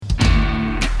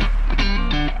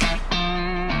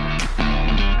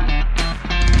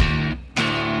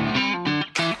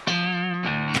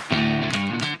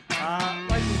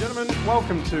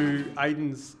welcome to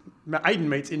Aiden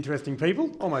Meets Interesting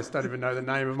People. Almost don't even know the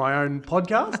name of my own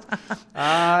podcast.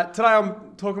 Today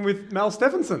I'm talking with Mel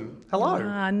Stephenson. Hello.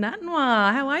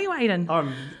 Natnwa. How are you, Aiden?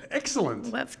 I'm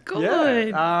excellent. That's good.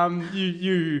 Yeah.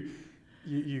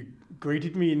 You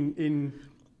greeted me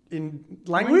in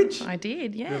language. I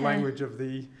did, yeah. The language of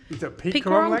the Pik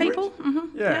Wurrung language? people.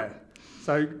 Mm-hmm. Yeah. Yep.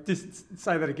 So just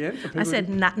say that again for people. I said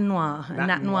Natnwa. And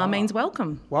Natnwa means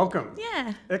welcome. Welcome.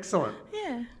 Yeah. Excellent.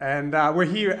 Yeah. And we're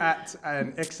here at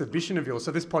an exhibition of yours.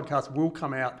 So this podcast will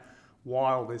come out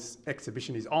while this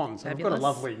exhibition is on. So Fabulous. we've got a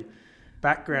lovely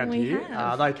background We here.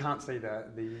 have. They can't see the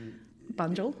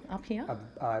Bunjil up here.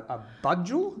 a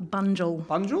budgel? Bunjil.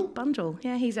 Bunjil? Bunjil.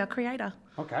 Yeah, he's our creator.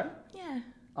 Okay. Yeah.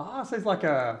 Ah, so he's like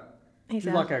a... He's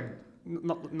not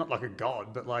like a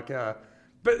god, but like a...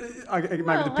 But maybe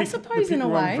Well, I suppose in a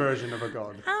way. version of a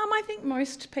god. I think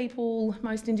most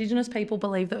Indigenous people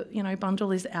believe that,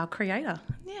 Bunjil is our creator.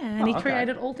 Yeah, and he okay.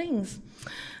 created all things.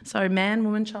 So man,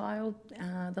 woman, child,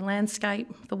 the landscape,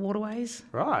 the waterways.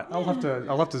 Right. I'll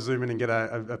have to zoom in and get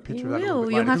a picture of that a little will.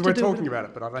 bit You'll later. have Because to we're do talking it. about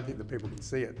it, but I don't think the people can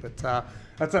see it.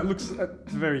 But it looks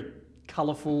very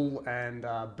colourful and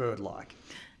bird-like.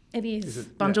 It is.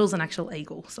 it? Bunjil's an actual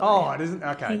eagle. So Oh, it isn't?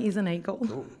 Okay. He is an eagle.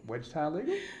 Cool. Wedge-tailed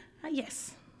eagle?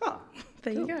 Yes. Ah.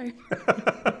 There you go.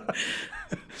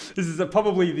 This is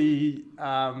probably the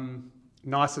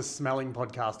nicest smelling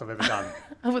podcast I've ever done.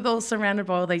 With all surrounded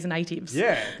by all these natives.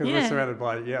 Yeah, because we're Yeah. surrounded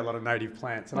by a lot of native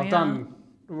plants. And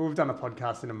we've done a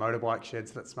podcast in a motorbike shed,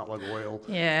 so that smelled like oil.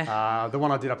 Yeah. The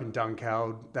one I did up in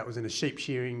Dunkeld, that was in a sheep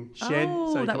shearing shed.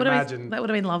 Oh, so you that can would have imagine been, that would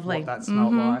have been lovely. what that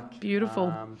smelled like.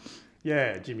 Beautiful.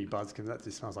 Yeah, Jimmy Buzzkin, that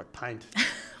just smells like paint.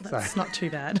 That's not too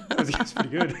bad. It's pretty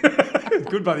good. It's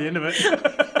good by the end of it.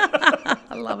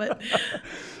 I love it.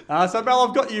 So, Mel,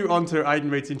 I've got you onto Aiden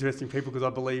Meets Interesting People because I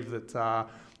believe that,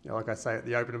 like I say at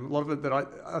the open, a lot of it that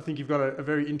I think you've got a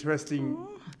very interesting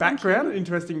background, an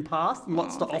interesting past, and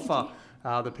lots to offer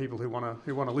the people who want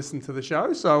to listen to the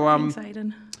show. So, Thanks,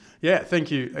 Aiden. yeah, thank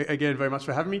you again very much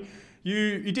for having me.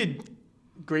 You did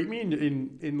greet me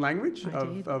in language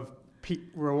of Pik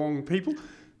Wurrung people.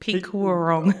 Pik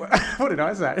Wurrung. What did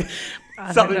I say?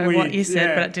 I Something don't know weird. what you said,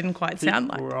 Yeah. but it didn't quite sound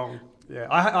like. Wurrung. Yeah,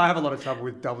 I have a lot of trouble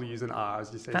with W's and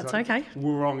R's, you see. That's so okay.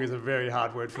 Wurrung is a very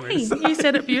hard word for me Hey, to say. you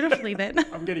said it beautifully then.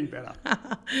 I'm getting better.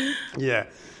 Yeah.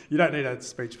 You don't need a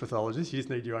speech pathologist. You just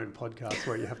need your own podcast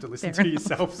where you have to listen Fair to enough.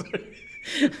 yourself. So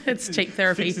It's cheap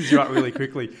therapy. fixes you up really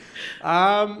quickly.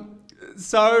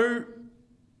 So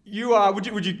you are,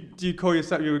 do you call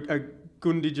yourself, you're a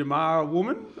Gunditjmara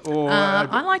woman? Or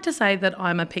I like to say that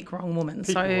I'm a Pik Wurrung woman. Pik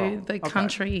So Wurrung, the okay.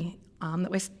 country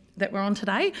that we're on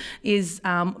today is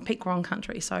Pik Wurrung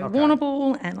country. So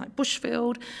Warrnambool and like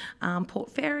Bushfield,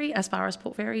 Port Fairy, as far as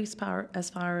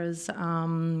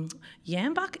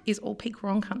Yambuk is all Pik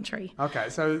Wurrung country. Okay,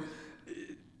 so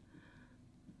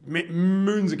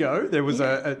moons ago there was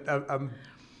a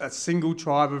single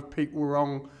tribe of Pik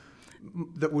Wurrung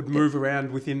that would move around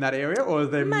within that area, or are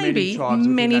there many tribes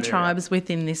within that area?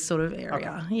 Within this sort of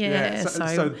area. Okay. Yeah.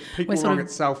 So Pik we're Wurrung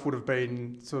itself would have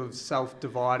been sort of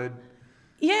self-divided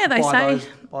they say.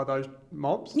 by those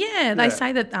mobs? Yeah, they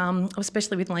say that,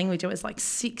 especially with language, it was like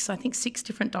six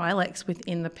different dialects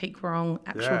within the Pik Wurrung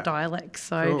actual dialect.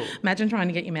 So Cool. imagine trying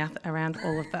to get your mouth around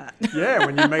all of that. Yeah,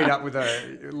 when you meet up with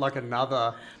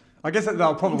another... I guess that they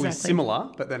were probably Exactly.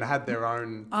 similar, but then had their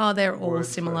own... Oh, they're all words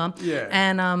for similar. it. Yeah.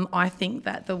 And I think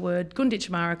that the word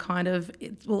Gunditjmara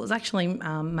it was actually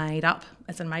made up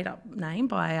as a made-up name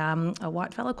by a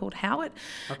white fella called Howard.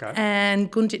 Okay.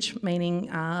 And Gunditj meaning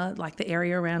like the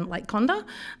area around Lake Conda,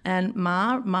 and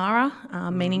Mara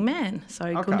meaning man. So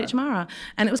Gunditjmara.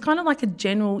 And it was kind of like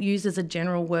used as a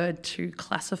general word to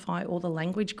classify all the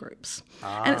language groups.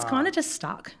 And it's kind of just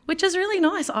stuck, which is really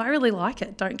nice. I really like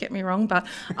it, don't get me wrong, but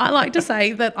I like to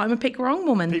say that I'm a Pik Wurrung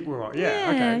woman. Pik Wurrung,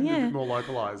 okay. A bit more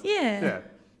localised. Yeah. Yeah.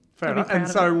 Fair I'd be enough. proud And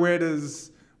of so where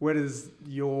does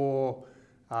your...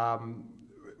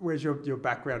 where's your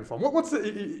background from? What's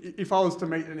if I was to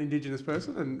meet an Indigenous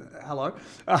person, and hello...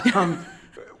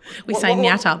 We say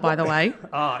Nyata, by the way.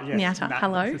 Yes. Nyata,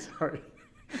 hello. Sorry.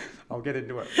 I'll get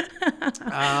into it.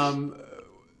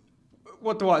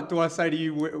 What do I say to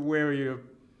you?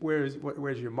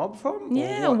 Where's your mob from?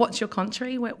 Yeah, Or what's your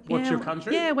country? What's your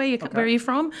country? Yeah, where are you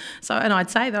from? So, and I'd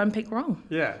say that I'm Pik Wurrung.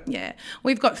 Yeah. Yeah,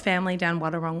 we've got family down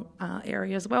Wadawurrung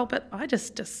area as well, but I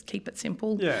just keep it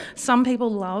simple. Yeah. Some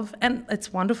people love, and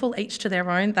it's wonderful, each to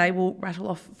their own. They will rattle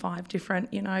off 5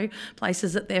 different,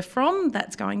 places that they're from.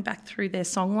 That's going back through their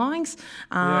song lines.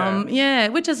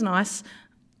 Which is nice.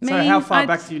 So how far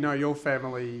back do you know your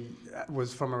family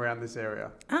was from around this area?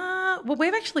 Well,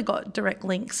 we've actually got direct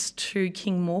links to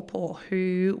King Maupaw,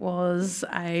 who was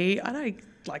a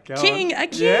king.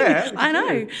 Yeah, I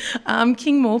know.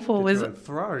 King Maupaw was a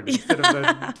throne instead of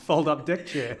a fold-up deck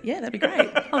chair. Yeah, that'd be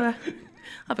great.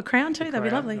 Have a crown too. That'd be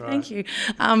lovely. Right. Thank you.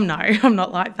 No, I'm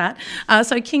not like that.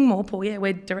 So King Maupaw, yeah,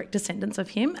 we're direct descendants of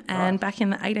him. And back in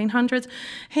the 1800s,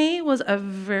 he was a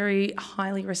very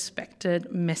highly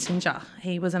respected messenger.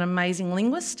 He was an amazing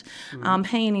linguist.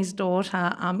 He and his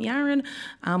daughter Yaren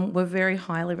were very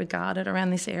highly regarded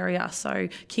around this area. So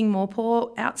King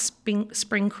Maupaw, out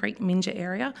Spring Creek, Minja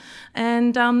area,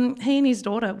 and he and his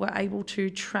daughter were able to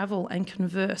travel and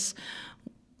converse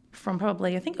from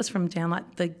probably, I think it was from down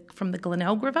from the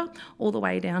Glenelg River all the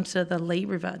way down to the Lee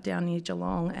River down near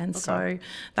Geelong. And so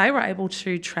they were able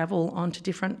to travel onto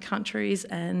different countries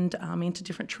and into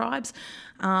different tribes.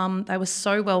 They were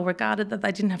so well regarded that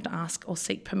they didn't have to ask or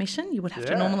seek permission. You would have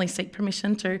to normally seek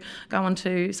permission to go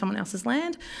onto someone else's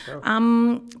land.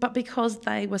 But because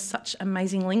they were such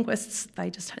amazing linguists, they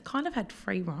just kind of had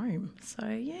free roam. So,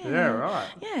 yeah. Yeah, right.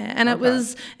 Yeah, and it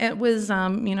was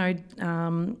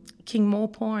King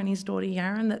Maupaw and his daughter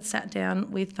Yaren that sat down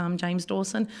with James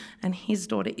Dawson and his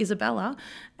daughter Isabella,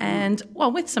 and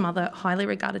with some other highly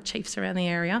regarded chiefs around the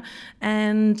area.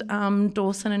 And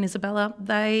Dawson and Isabella,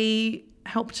 they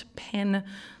helped pen,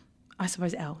 I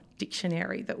suppose, our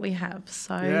dictionary that we have.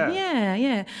 So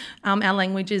our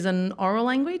language is an oral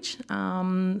language,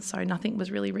 so nothing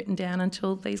was really written down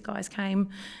until these guys came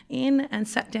in and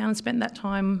sat down and spent that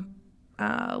time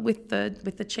with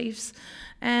the chiefs,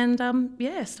 and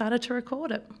started to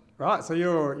record it. Right, so you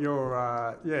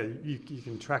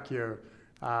can track your.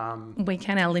 We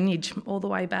can, our lineage all the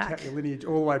way back. Track your lineage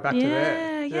all the way back to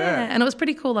there. Yeah, and it was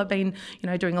pretty cool. I've been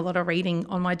doing a lot of reading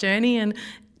on my journey, and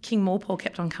King Maupaw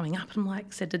kept on coming up, and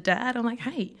said to Dad, I'm like,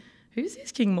 hey, who's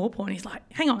this King Maupaw? And he's like,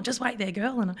 hang on, just wait there,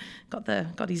 girl. And I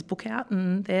got his book out,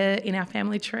 and there in our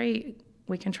family tree,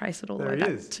 we can trace it all the way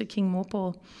back to King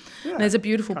Maupaw. Yeah, there's a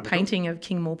beautiful painting of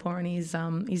King Maupaw and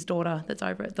his daughter that's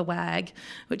over at the WAG,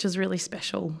 which is really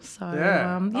special. So,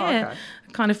 I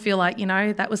kind of feel like,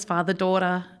 that was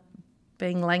father-daughter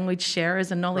being language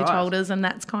sharers and knowledge holders, and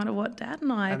that's kind of what Dad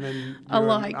and I are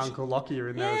like. And Uncle Lockie are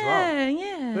in there as well.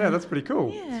 Yeah, that's pretty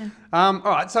cool. Yeah. All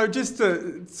right, so just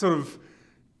to sort of,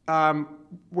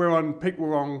 we're on Peek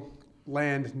Wurrong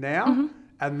land now. Mm-hmm.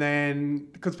 And then,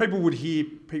 because people would hear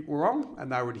Peek Wurrong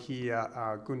and they would hear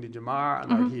Gunditj Mara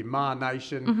and they would hear Ma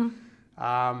Nation.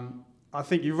 I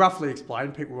think you roughly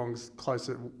explained Peek Wurrong's close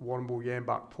at Warrnambool,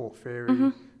 Yambuk, Port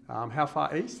Fairy. How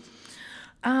far east?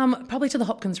 Probably to the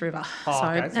Hopkins River. So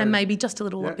and maybe just a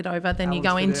little bit over. Then you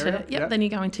go into then you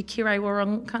go into Kirra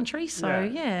Wurrong country. So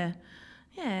yeah.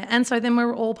 And so then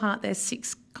we're all part. There's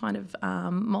 6 kind of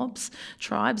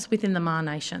tribes within the Ma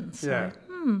Nation. So,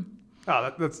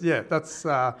 that's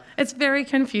it's very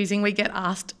confusing. We get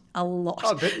asked a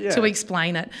lot to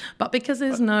explain it, but because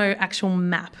there's no actual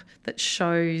map that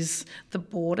shows the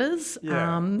borders,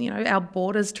 our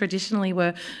borders traditionally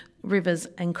were rivers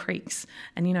and creeks,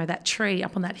 and that tree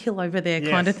up on that hill over there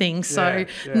kind of thing. So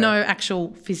no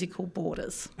actual physical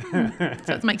borders.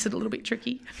 So it makes it a little bit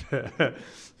tricky.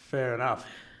 Fair enough.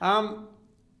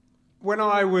 When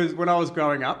I was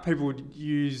growing up, people would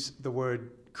use the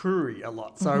word Koori a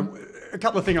lot. So a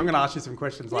couple of things, I'm going to ask you some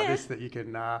questions like this that you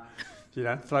can,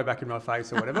 throw back in my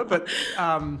face or whatever. But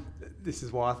this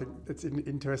is why I think it's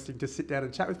interesting to sit down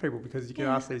and chat with people, because you can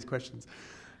ask these questions.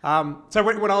 So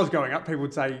when I was growing up, people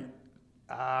would say,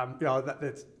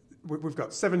 we've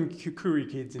got 7 Koori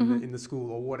kids in the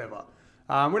school or whatever.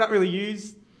 We don't really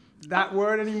use that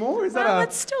word anymore. Is that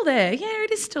it's still there. Yeah,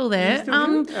 it is still there.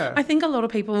 I think a lot of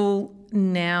people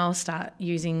now start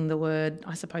using the word,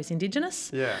 I suppose,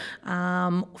 Indigenous. Yeah.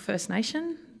 First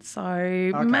Nation.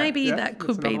 So maybe that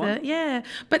could be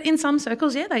But in some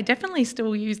circles, they definitely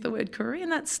still use the word Koori,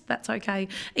 and that's okay.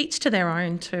 Each to their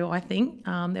own too, I think.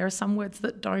 There are some words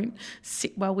that don't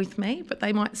sit well with me, but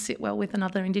they might sit well with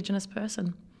another Indigenous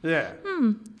person. Yeah.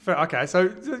 Okay, so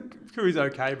Koori's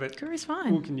okay, but Koori's fine.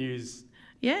 People can use...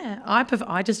 Yeah,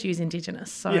 I just use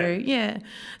Indigenous. So,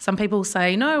 some people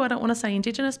say, no, I don't want to say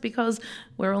Indigenous because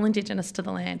we're all Indigenous to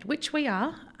the land, which we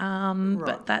are.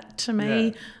 But that, to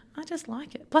me, I just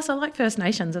like it. Plus, I like First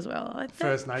Nations as well.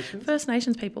 First Nations? First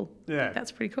Nations people. Yeah. I think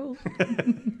that's pretty cool.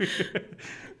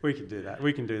 We can do that.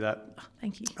 Oh,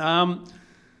 thank you.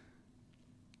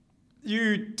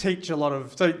 You teach a lot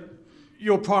of... So,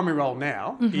 your primary role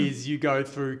now is you go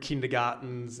through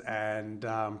kindergartens and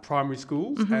primary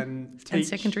schools and teach... And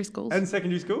secondary schools. And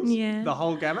secondary schools? Yeah. The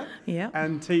whole gamut? Yeah.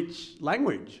 And teach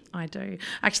language? I do.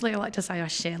 Actually, I like to say I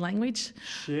share language.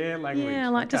 Share language. Yeah, I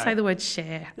like to say the word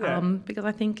share because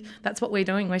I think that's what we're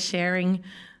doing. We're sharing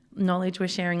knowledge, we're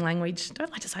sharing language.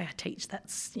 Don't like to say I teach.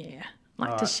 That's,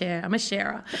 like to share. I'm a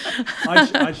sharer.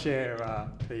 I share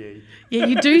PE. Yeah,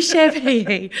 you do share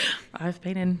PE. I've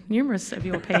been in numerous of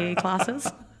your PE classes.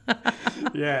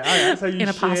 Yeah, okay. So in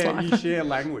a past life. You share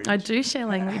language. I do share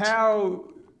language. How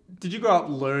did you grow up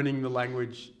learning the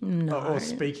language or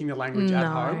speaking the language at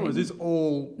home? Or is this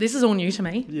all... This is all new to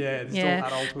me. Yeah, this is all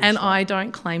adulthood and stuff. I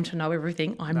don't claim to know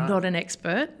everything. I'm not an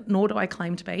expert, nor do I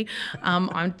claim to be.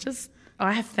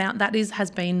 I have found that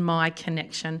has been my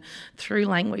connection through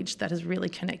language that has really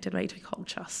connected me to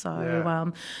culture.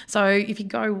 So, so if you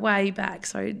go way back,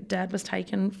 so Dad was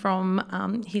taken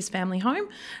from his family home,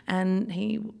 and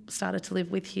he started to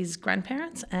live with his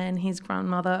grandparents, and his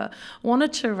grandmother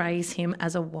wanted to raise him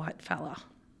as a white fella.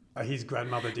 His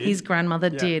grandmother did? His grandmother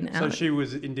did. So she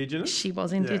was Indigenous? She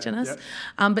was Indigenous.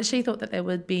 But she thought that there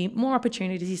would be more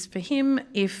opportunities for him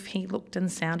if he looked and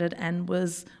sounded and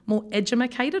was more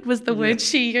educated, was the word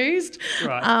she used.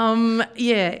 Right.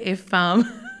 If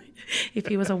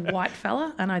he was a white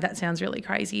fella. I know that sounds really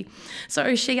crazy.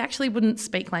 So she actually wouldn't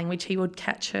speak language. He would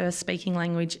catch her speaking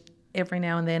language every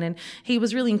now and then, and he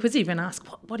was really inquisitive and asked,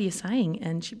 what are you saying?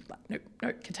 And she'd be like,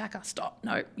 no, Kataka, stop.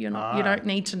 No, you're not. You don't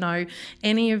need to know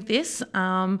any of this.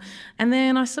 And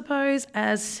then I suppose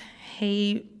as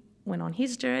he went on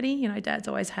his journey, Dad's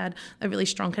always had a really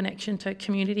strong connection to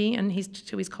community and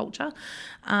to his culture.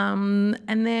 And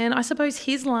then I suppose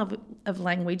his love of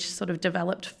language sort of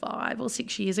developed 5 or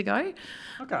 6 years ago.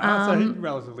 Okay, so he's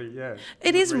relatively,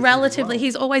 It is relatively,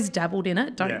 he's always dabbled in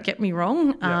it, don't get me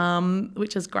wrong,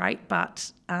 which is great,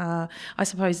 but I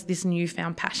suppose this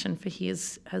newfound passion for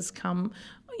his has come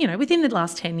within the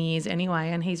last 10 years anyway,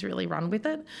 and he's really run with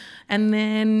it. And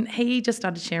then he just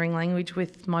started sharing language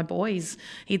with my boys.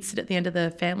 He'd sit at the end of the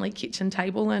family kitchen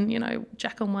table and,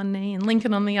 Jack on one knee and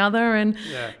Lincoln on the other and,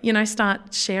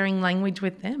 start sharing language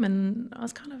with them. And I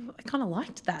kind of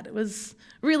liked that. It was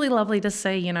really lovely to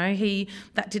see,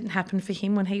 that didn't happen for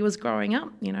him when he was growing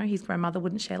up. His grandmother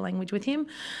wouldn't share language with him.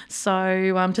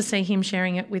 So to see him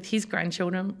sharing it with his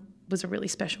grandchildren was a really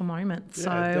special moment.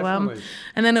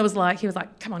 And then it was like, he was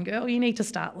like, come on girl, you need to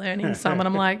start learning some. And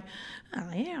I'm like, oh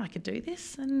yeah, I could do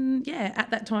this. And at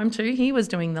that time too, he was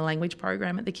doing the language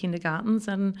program at the kindergartens,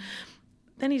 and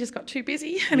then he just got too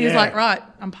busy and he was like, right,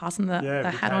 I'm passing the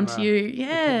hat on to you.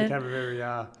 It became a very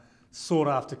sought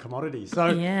after commodity. So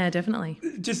yeah, definitely.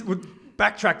 Just would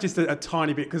backtrack just a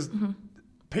tiny bit, because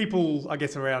people, I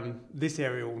guess, around this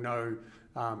area will know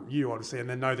you obviously, and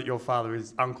then know that your father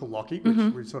is Uncle Lockie,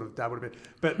 which we've sort of dabbled a bit.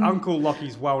 But Uncle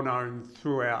Lockie's well known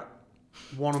throughout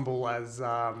Warrnambool as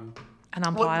an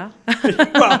umpire.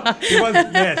 Well, he was.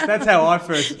 Yes, that's how I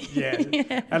first.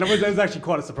 And it was actually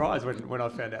quite a surprise when I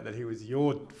found out that he was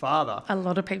your father. A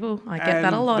lot of people, I get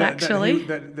that a lot actually.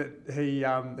 That he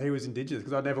was Indigenous,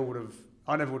 because I never would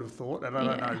have thought, and I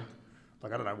don't know.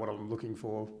 Like, I don't know what I'm looking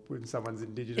for when someone's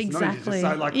Indigenous. Exactly.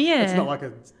 So, it's not like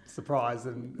a surprise.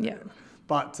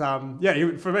 But,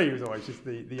 for me, he was always just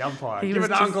the umpire. Give it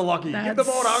to Uncle Lockie. Give the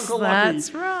ball to Uncle Lockie.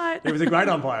 That's right. He was a great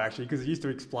umpire, actually, because he used to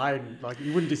explain, he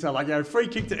wouldn't just say, free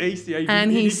kick to East.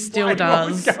 And he still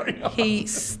does. He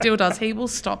still does. He will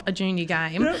stop a junior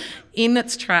game in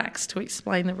its tracks to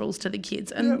explain the rules to the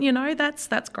kids. And,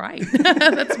 that's great.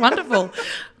 That's wonderful.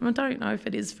 I don't know if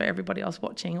it is for everybody else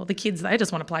watching, or the kids, they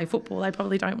just want to play football. They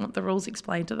probably don't want the rules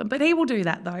explained to them. But he will do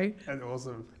that, though. That's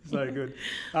awesome. So good.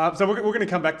 So we're going to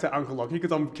come back to Uncle Lockie,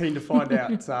 because I'm keen to find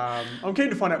out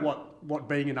what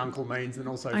being an uncle means, and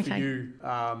also for you,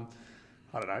 I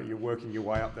don't know, you're working your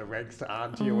way up the ranks to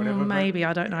auntie or whatever. Maybe,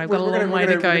 I don't know. I've got a long way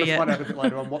to go yet. We're going to find out a bit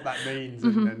later on what that means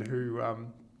and who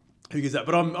gives that.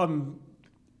 But I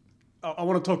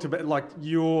want to talk about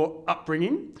your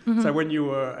upbringing. So when you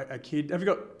were a kid, have you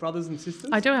got brothers and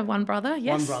sisters? I do have one brother.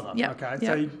 Yes. One brother. Yep. Okay.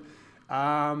 Yep.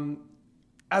 So,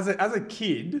 as a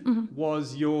kid,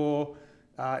 was your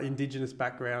Indigenous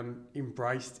background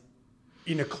embraced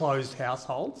in a closed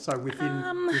household, so within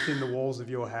the walls of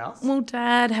your house? Well,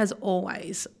 Dad has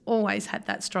always had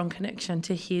that strong connection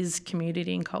to his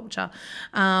community and culture.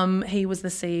 He was the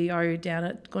CEO down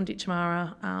at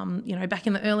Gunditjmara, back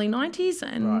in the early 90s,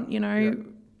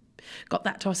 and, got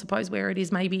that to, I suppose, where it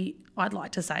is maybe, I'd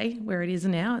like to say, where it is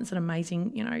now. It's an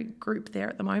amazing, group there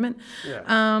at the moment. Yeah.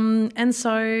 And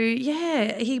so,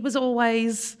 he was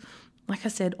always... like I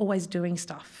said, always doing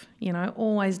stuff,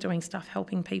 always doing stuff,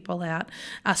 helping people out,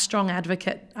 a strong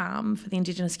advocate for the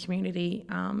Indigenous community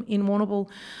in Warrnambool.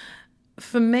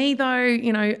 For me,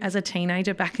 though, as a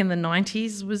teenager back in the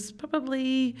 90s was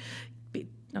probably...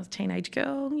 I was a teenage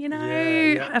girl,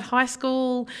 at high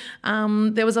school.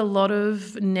 There was a lot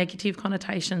of negative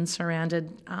connotations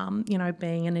surrounded,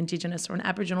 being an Indigenous or an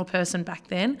Aboriginal person back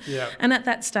then. Yeah. And at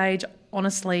that stage,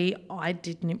 honestly, I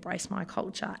didn't embrace my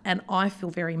culture, and I feel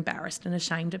very embarrassed and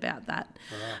ashamed about that.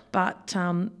 But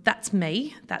that's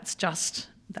me. That's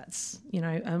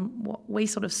what we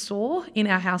sort of saw in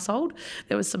our household.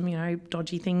 There was some,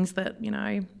 dodgy things that,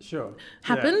 Sure.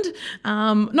 happened.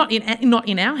 Not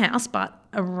in our house, but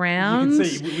around. You can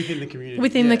see within the community.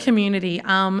 Within the community.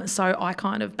 So I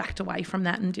kind of backed away from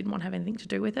that and didn't want to have anything to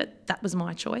do with it. That was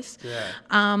my choice. Yeah.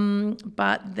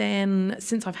 But then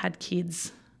since I've had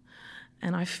kids,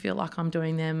 and I feel like I'm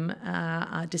doing them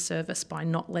a disservice by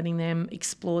not letting them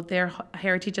explore their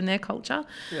heritage and their culture,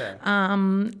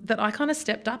 that I kind of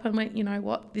stepped up and went, you know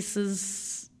what, this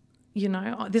is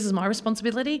my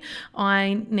responsibility.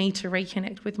 I need to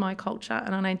reconnect with my culture,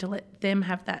 and I need to let them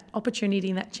have that opportunity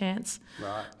and that chance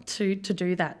to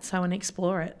do that, and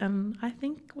explore it. And I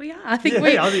think we are. I think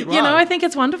I think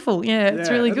it's wonderful. Yeah, it's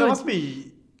really good. There must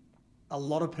be a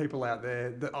lot of people out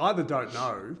there that either don't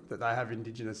know that they have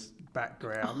Indigenous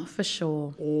background, for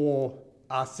sure, or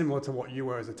are similar to what you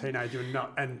were as a teenager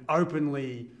and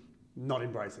openly not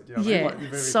embrace it.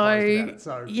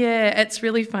 It's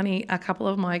really funny. A couple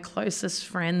of my closest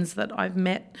friends that I've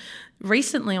met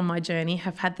recently on my journey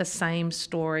have had the same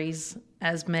stories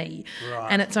as me.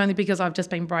 And it's only because I've just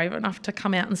been brave enough to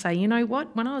come out and say, you know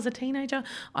what, when I was a teenager,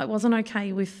 I wasn't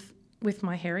okay with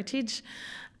my heritage.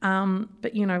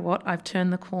 But you know what? I've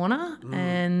turned the corner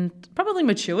and probably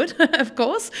matured, of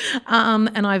course,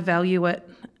 and I value it.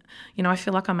 I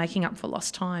feel like I'm making up for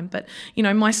lost time. But,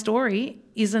 my story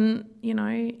isn't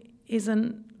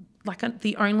like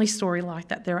the only story like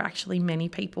that. There are actually many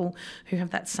people who have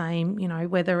that same,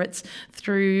 whether it's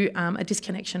through a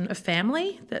disconnection of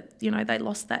family, that, they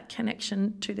lost that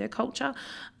connection to their culture,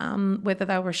 whether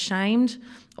they were ashamed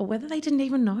or whether they didn't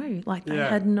even know, like they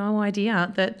had no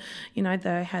idea that,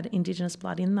 they had Indigenous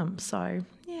blood in them. So,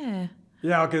 yeah.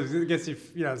 Yeah, because I guess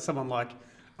if, someone like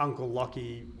Uncle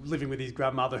Lockie living with his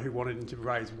grandmother who wanted him to be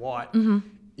raised white,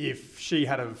 if she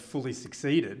had have fully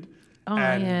succeeded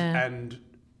and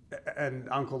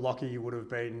Uncle Lockie would have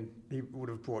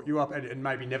brought you up and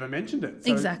maybe never mentioned it.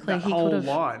 So exactly. That whole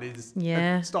line it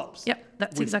stops. Yep,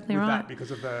 that's exactly with right. That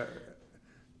because of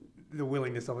the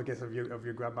willingness of, I guess, of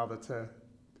your grandmother to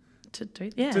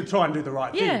try and do the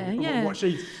right thing. Yeah. What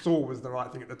she saw was the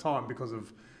right thing at the time because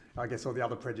of, I guess, all the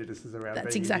other prejudices around.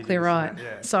 That's being exactly Indigenous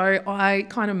right. So I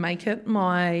kind of make it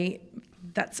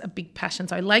that's a big passion.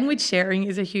 So language sharing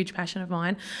is a huge passion of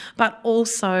mine, but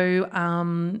also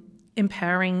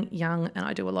empowering young, and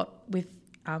I do a lot with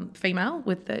female,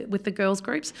 with the girls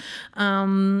groups,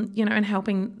 and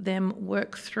helping them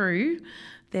work through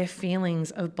their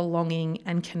feelings of belonging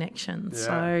and connection.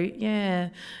 Yeah.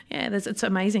 So it's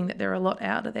amazing that there are a lot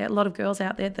of girls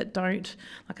out there that don't,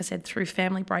 like I said, through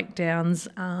family breakdowns,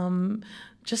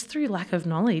 just through lack of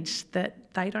knowledge,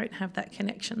 that they don't have that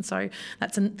connection. So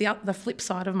that's the flip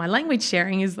side of my language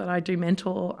sharing, is that I do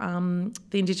mentor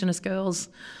the Indigenous girls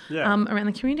around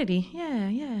the community.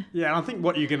 Yeah, and I think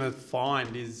what you're going to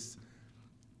find is,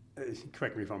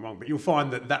 correct me if I'm wrong, but you'll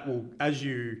find that will, as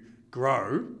you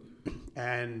grow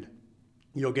and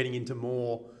you're getting into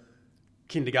more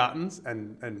kindergartens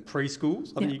and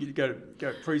preschools. I think you go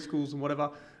preschools and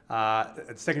whatever,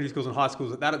 at secondary schools and high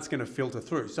schools, that it's going to filter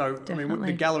through. So, Definitely. I mean,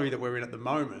 the gallery that we're in at the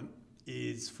moment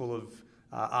is full of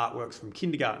artworks from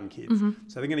kindergarten kids.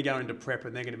 So they're going to go into prep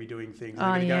and they're going to be doing things. They're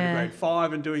going to go into grade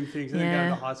 5 and doing things. And then go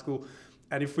into high school.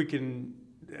 And if we can,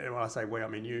 when I say we, I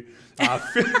mean you.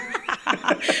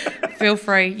 Feel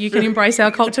free. You can embrace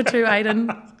our culture too, Aidan.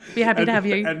 Be happy to have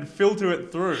you. And filter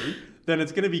it through, then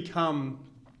it's going to become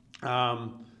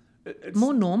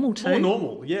more normal too. More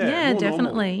normal, Yeah, more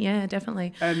definitely. Normal. Yeah,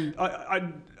 definitely. And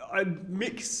I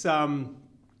mix, I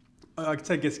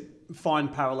guess,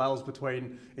 find parallels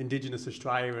between Indigenous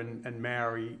Australia and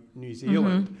Maori New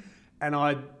Zealand. And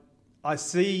I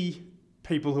see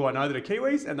people who I know that are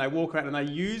Kiwis, and they walk around and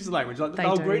they use the language. Like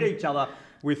they'll greet each other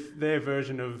with their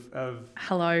version of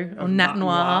hello, or nat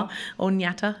noir, or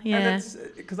nyata, And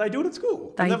because they do it at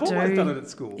school. And they've always done it at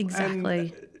school.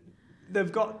 Exactly. And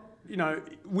they've got,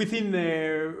 within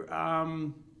their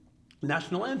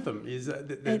national anthem is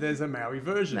there's a Maori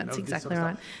version. That's of exactly this sort of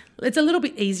right. stuff. It's a little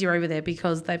bit easier over there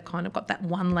because they've kind of got that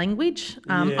one language.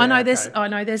 Yeah, I know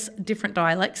there's different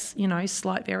dialects,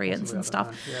 slight variants and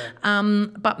stuff. Yeah.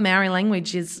 But Maori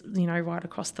language is, right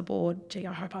across the board. Gee,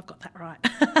 I hope I've got that right.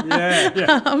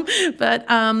 Yeah. But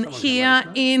here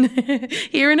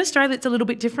in Australia, it's a little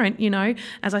bit different.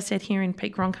 As I said, here in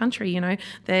Peak Ron Country,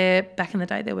 back in the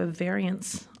day there were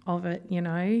variants of it.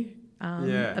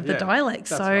 Of the dialects.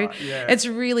 That's so right, yeah. it's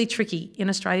really tricky. In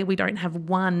Australia, we don't have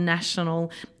one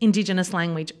national Indigenous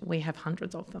language. We have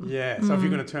hundreds of them. Yeah, so if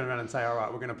you're going to turn around and say, all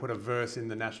right, we're going to put a verse in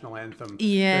the national anthem that's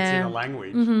Yeah. in a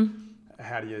language,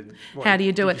 how do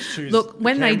you do it? Choose Look,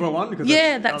 when the they Canberra one? Because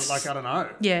that's I don't know.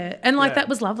 Yeah, and that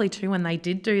was lovely too when they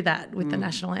did do that with the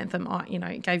national anthem.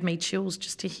 It gave me chills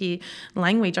just to hear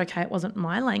language. Okay, it wasn't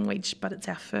my language, but it's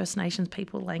our First Nations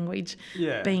people language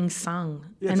being sung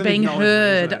and being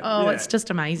heard. Oh, it's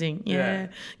just amazing. Yeah.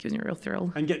 Gives me a real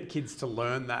thrill. And get kids to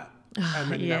learn that.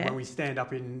 And then when we stand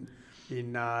up in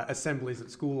assemblies at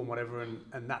school and whatever,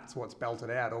 and that's what's belted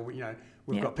out, or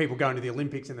we've got people going to the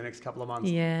Olympics in the next couple of months.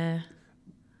 Yeah.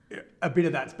 A bit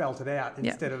of that's belted out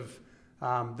instead of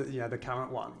the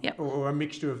current one, or a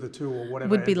mixture of the two, or whatever.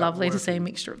 Would be lovely to see a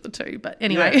mixture of the two, but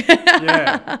anyway.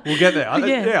 Yeah, we'll get there.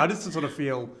 I just sort of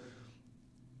feel.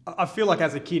 I feel like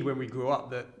as a kid when we grew up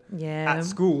that at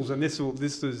schools, and this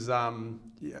is it'd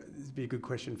be a good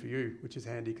question for you, which is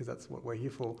handy because that's what we're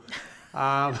here for.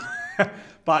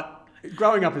 But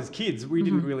growing up as kids, we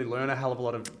didn't really learn a hell of a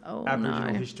lot of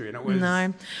Aboriginal history, and it was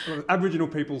Aboriginal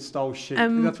people stole sheep.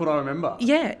 That's what I remember.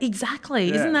 Yeah, exactly.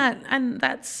 Yeah. Isn't that? And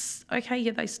that's okay.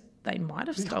 Yeah, they might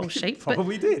have stole sheep.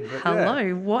 Probably did. But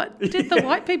hello, what did the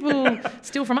white people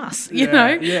steal from us?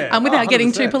 Without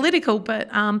getting too political. But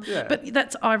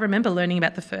I remember learning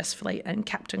about the First Fleet and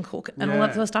Captain Cook and all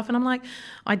that sort of stuff. And I'm like,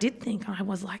 I did think I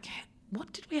was like,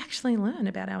 what did we actually learn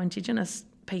about our Indigenous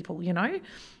people?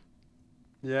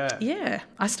 Yeah. Yeah,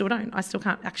 I still don't. I still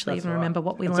can't actually even remember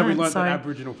what we learned. So we learned that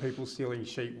Aboriginal people stealing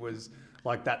sheep was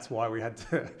like, that's why we had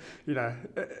to,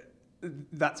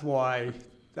 that's why,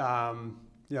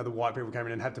 the white people came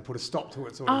in and had to put a stop to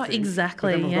it sort of thing.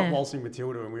 Exactly, but then we've got Waltzing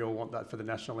Matilda, and we all want that for the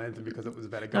national anthem because it was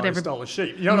about a guy who stole a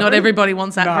sheep. Not everybody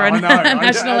wants that for a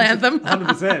national anthem.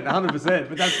 100%.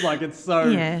 But that's like, it's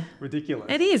so ridiculous.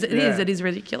 It is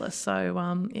ridiculous.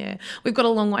 So, we've got a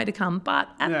long way to come. But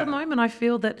at the moment, I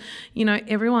feel that,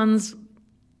 everyone's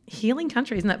healing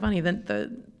country. Isn't that funny?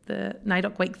 The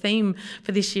NAIDOC Week theme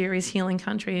for this year is Healing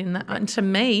Country. And to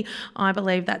me, I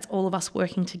believe that's all of us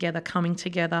working together, coming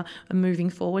together and moving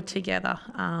forward together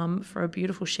for a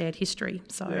beautiful shared history.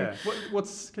 So,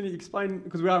 can you explain,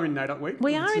 because we are in NAIDOC Week.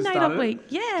 We are in NAIDOC Week,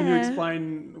 yeah. Can you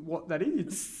explain what that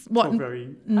is? What,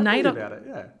 very happy about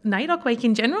it, NAIDOC Week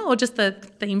in general, or just the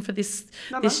theme for this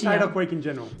year? NAIDOC Week in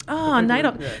general. Oh,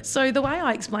 NAIDOC. Yeah. So the way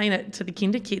I explain it to the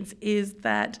kinder kids is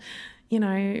that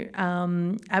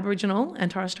Aboriginal and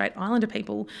Torres Strait Islander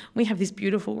people, we have this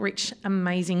beautiful, rich,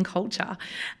 amazing culture,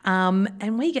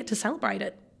 and we get to celebrate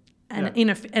it in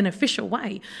an official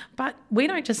way. But we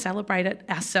don't just celebrate it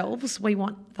ourselves. We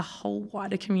want the whole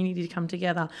wider community to come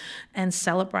together and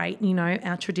celebrate,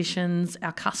 our traditions,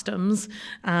 our customs,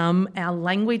 our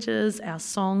languages, our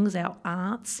songs, our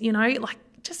arts,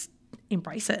 just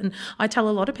embrace it. And I tell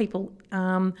a lot of people,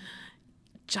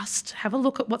 just have a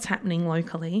look at what's happening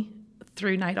locally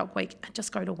through NAIDOC Week and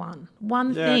just go to one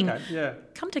thing. Okay, yeah.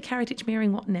 Come to Carritich Mary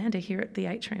and Watnanda here at the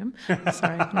Atrium.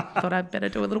 Sorry, I thought I'd better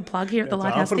do a little plug here at the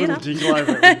Lighthouse Theatre. I'll put a little jingle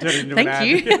over it. Thank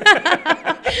you.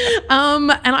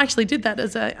 And I actually did that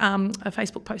as a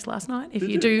Facebook post last night. If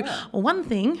you do one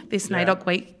thing this NAIDOC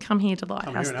Week, come here to the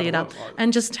Lighthouse Theatre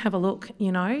and just have a look, So, good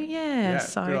idea.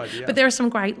 But there are some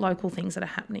great local things that are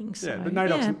happening. So, but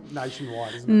NAIDOC's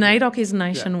nationwide, isn't it? NAIDOC is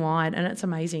nationwide and it's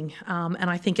amazing. And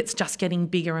I think it's just getting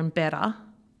bigger and better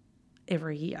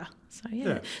every year. So,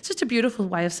 it's just a beautiful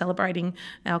way of celebrating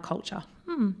our culture.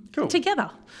 Cool.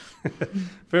 Together.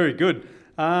 Very good.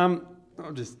 I'm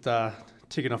just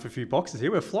ticking off a few boxes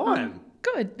here. We're flying.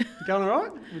 Good. You going all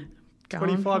right?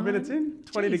 25 minutes in,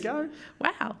 20 to go.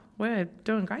 Wow, we're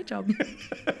doing a great job.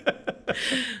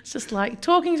 It's just like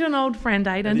talking to an old friend,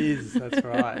 Aidan. It is, that's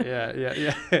right.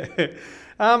 Yeah.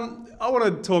 I want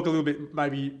to talk a little bit,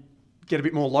 maybe get a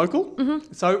bit more local.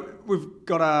 Mm-hmm. So we've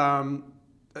got a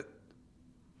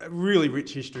really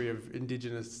rich history of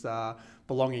Indigenous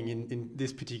belonging in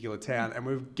this particular town, and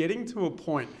we're getting to a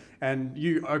point. And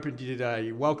you did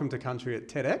a Welcome to Country at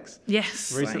TEDx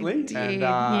recently, and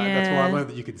that's where I learned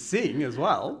that you could sing as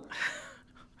well.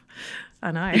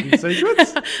 I know. Hidden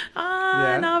secrets? No,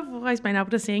 I've always been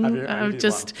able to sing. Have you?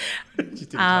 Just didn't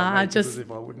tell me, as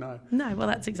if I would know. No, well,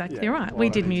 that's exactly right. Well, We I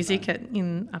did need to music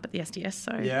know. up at the SDS,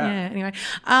 so Yeah. anyway.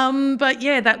 But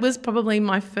yeah, that was probably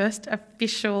my first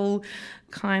official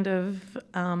kind of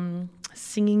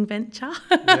singing venture.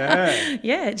 Yeah.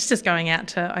 Yeah, it's just going out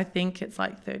to, I think it's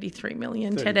like 33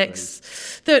 million 33.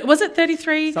 TEDx. Was it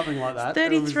 33? Something like that.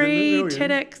 33 It was in the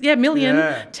millions. TEDx, million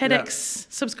Yeah,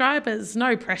 TEDx subscribers.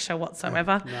 No pressure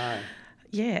whatsoever. No.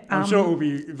 Yeah. I'm sure it will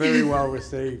be very well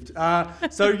received.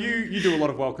 So you do a lot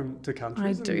of welcome to I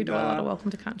countries. do and, a lot of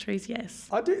welcome to countries, yes.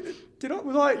 I do.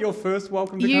 Was I at your first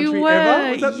welcome to You country were,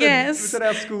 ever? yes. Was that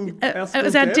our school? It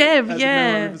was our Deb, As the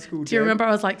yeah. Melbourne River School Do you Deb? remember?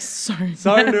 I was like so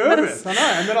nervous, I know.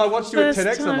 And then I watched you at First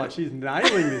TEDx. I'm time. like, she's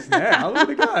nailing this now.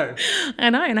 Look at her go.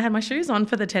 I know, and I had my shoes on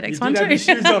for the TEDx You one did too. have your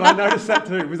shoes on. I noticed that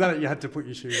too. Was that it? You had to put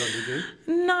your shoes on, did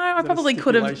you? No, I that a probably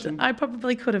could have. stipulation? I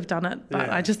probably could have done it, but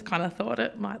Yeah. I just kind of thought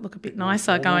it might look a bit more nicer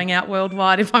formal. going out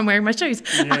worldwide if I'm wearing my shoes.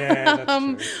 Yeah,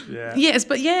 that's true. Yeah. Yes,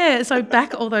 but yeah, so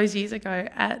back all those years ago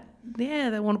at the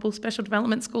Warrnambool Special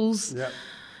Development Schools. Yep.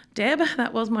 Deb,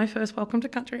 that was my first welcome to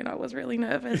country, and I was really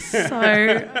nervous. So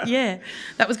yeah,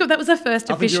 that was good. That was the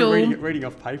first I think official. you were reading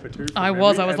off paper too. from I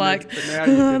was memory, like, but now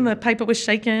you can- the paper was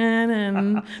shaking,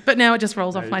 and but now it just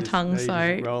rolls off you my just- tongue. now you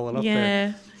So just roll it off yeah,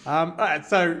 there. All right,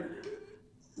 so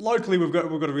locally we've got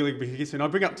a really big history, and I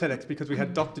bring up TEDx because we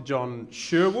had Dr. John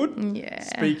Sherwood yeah.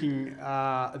 speaking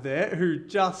there, who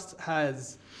just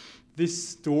has this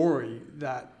story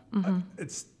that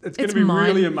it's going to be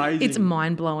really amazing. It's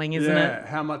mind blowing, isn't it?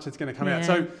 How much it's going to come out. Yeah.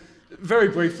 So, very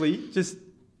briefly, just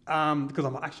because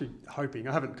I'm actually hoping,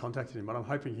 I haven't contacted him, but I'm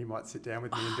hoping he might sit down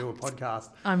with me and do a podcast.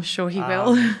 I'm sure he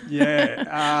will.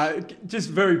 Just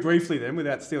very briefly then,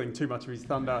 without stealing too much of his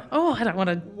thunder. Oh, I don't want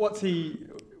to. What's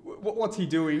he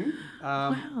doing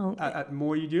at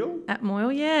Moruydiel? At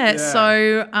Moyle, yeah. Yeah.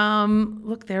 So,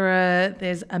 look,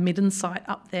 there's a midden site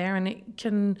up there, and it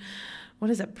can,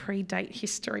 predate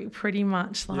history pretty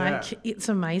much. Like, it's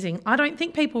amazing. I don't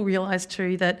think people realise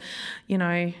too that,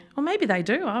 or maybe they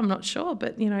do, I'm not sure,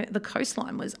 but, the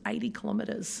coastline was 80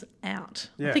 kilometres out.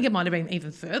 Yeah. I think it might have been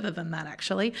even further than that,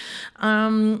 actually.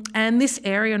 And this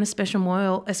area, and especially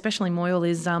Moyle,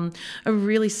 is a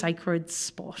really sacred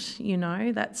spot,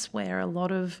 That's where a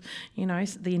lot of,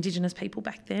 the Indigenous people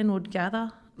back then would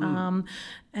gather. And,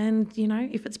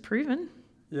 if it's proven.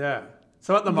 Yeah.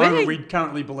 So at the moment, we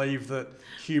currently believe that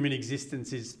human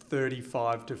existence is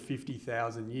 35 to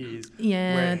 50,000 years.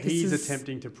 Yeah, where this he's is-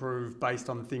 attempting to prove, based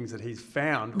on things that he's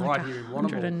found Like right here in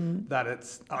 100 Warrnambool, and- that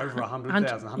it's over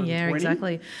 100,000, 120. Yeah,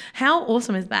 exactly. How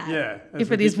awesome is that? Yeah, that's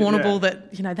If it is ridiculous, Warrnambool,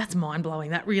 that, that's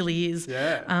mind-blowing. That really is.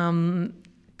 Yeah.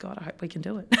 God, I hope we can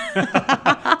do it.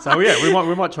 So yeah, we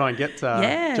might try and get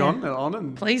Yeah. John on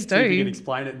and Please see if he do. can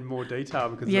explain it in more detail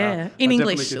because Yeah, I in definitely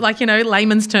English, could- like,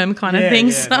 layman's term kind of thing.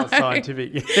 Yeah, So not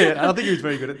scientific. Yeah, I think he was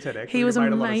very good at TEDx. he It was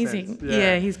made a lot of amazing. sense.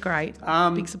 Yeah, he's great.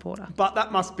 Big supporter. But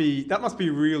that must be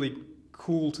really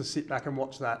cool to sit back and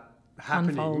watch that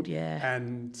happening Unfold, yeah.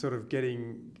 and sort of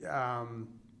getting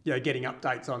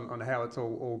updates on how it's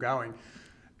all going.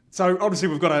 So obviously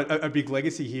we've got a big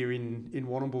legacy here in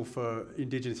Warrnambool for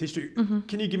Indigenous history. Mm-hmm.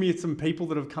 Can you give me some people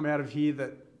that have come out of here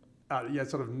that are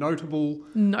sort of notable?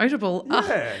 Notable.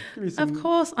 Yeah, give me some. Of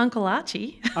course, Uncle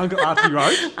Archie. Uncle Archie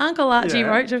Roach. Uncle Archie Yeah.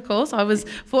 Roach, of course. I was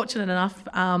fortunate enough,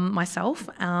 myself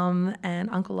and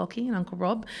Uncle Lockie and Uncle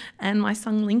Rob and my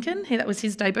son Lincoln, that was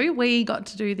his debut. We got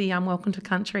to do the Welcome to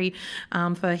Country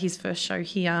for his first show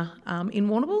here in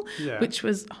Warrnambool, Yeah. which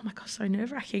was, oh my gosh, so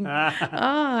nerve-wracking.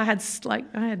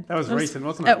 That was recent,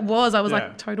 wasn't it? It was. I was Yeah.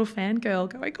 like total fangirl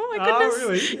going, oh my Oh,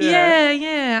 goodness. really? Yeah,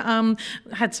 Yeah. I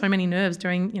had so many nerves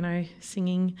during,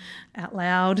 singing out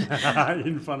loud.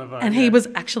 In front of her. And yeah. he was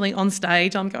actually on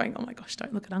stage. I'm going, oh my gosh,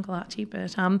 don't look at Uncle Archie.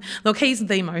 But look, he's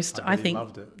the most, I bet he think.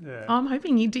 loved it. Yeah. I'm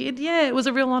hoping he did. Yeah, it was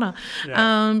a real honour.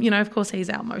 Yeah. Of course, he's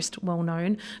our most well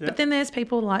known. Yeah. But then there's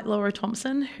people like Laura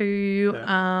Thompson, who,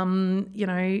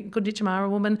 Gooditchamara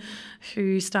woman,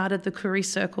 who started the Koori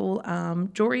Circle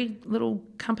jewellery little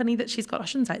company that she's got. I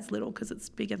shouldn't say it's little because it's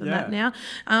bigger than that now.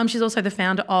 She's also the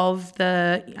founder of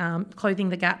the Clothing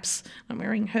the Gaps. I'm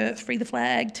wearing her Free the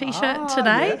Flag t-shirt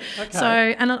today. Yeah. Okay. So,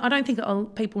 and I don't think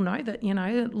people know that,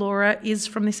 Laura is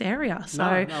from this area. So,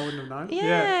 No, I wouldn't have known.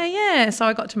 yeah. So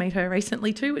I got to meet her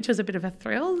recently too, which was a bit of a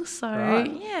thrill. So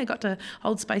I got to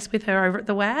hold space with her over at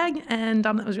the WAG, and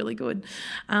that was really good.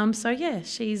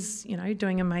 She's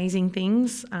doing amazing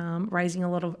things, raising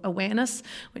a lot of awareness,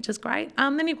 which is great.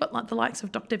 Then you've got like the likes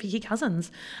of Dr. Vicky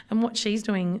Cousins and what she's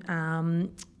doing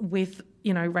with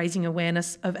raising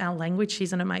awareness of our language.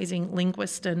 She's an amazing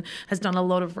linguist and has done a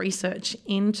lot of research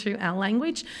into our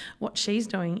language. What she's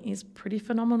doing is pretty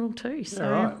phenomenal too. So,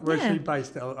 right. Where's she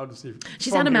based? Obviously,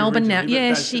 she's out of Melbourne now.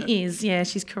 Yeah, she is. Yeah,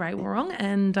 she's Karawarong,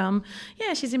 and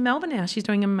she's in Melbourne now. She's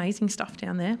doing amazing stuff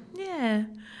down there. Yeah.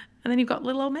 And then you've got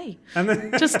little old me, and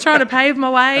then, just trying to pave my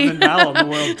way. And then Mel on the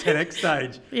World TEDx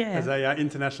stage as a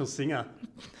international singer.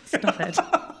 Stop it.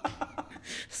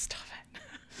 Stop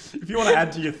it. If you want to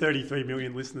add to your 33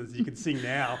 million listeners, you can sing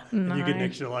now, and you get an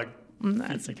extra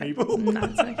 50 people. No,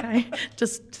 it's okay.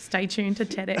 Just stay tuned to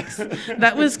TEDx.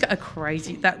 That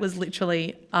was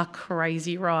literally a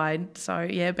crazy ride. So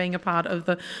yeah, being a part of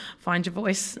the Find Your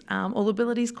Voice All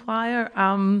Abilities Choir,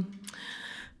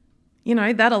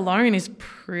 that alone is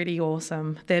pretty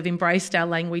awesome. They've embraced our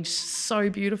language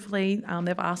so beautifully.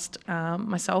 They've asked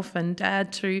myself and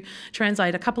Dad to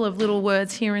translate a couple of little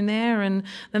words here and there, and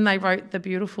then they wrote the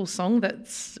beautiful song that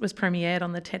was premiered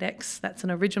on the TEDx. That's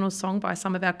an original song by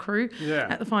some of our crew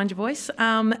at the Find Your Voice.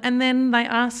 And then they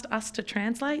asked us to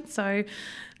translate, so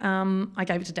I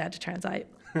gave it to Dad to translate.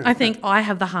 I think I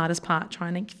have the hardest part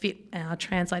trying to fit our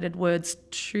translated words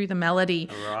to the melody,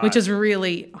 which is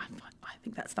really... I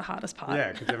think that's the hardest part.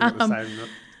 Yeah, because they've got the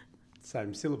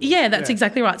same syllable. Yeah, that's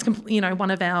exactly right. It's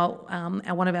one of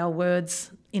our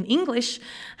words in English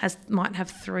might have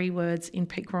 3 words in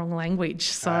Peak Wrong language.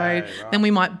 So then we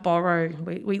might borrow.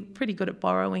 We're pretty good at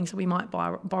borrowing, so we might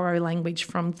borrow language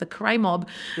from the Karay mob.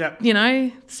 Yep.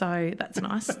 So that's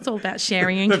nice. It's all about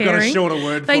sharing and They've caring. They've got a shorter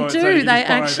word they for do. it. So They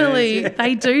actually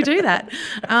they do that.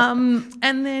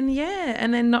 And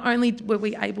then not only were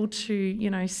we able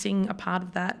to sing a part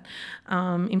of that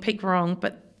in Peak Wrong,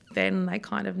 but then they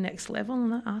kind of next level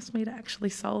and they asked me to actually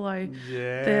solo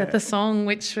the song,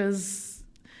 which was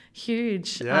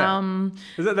huge. Yeah.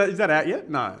 Is that out yet?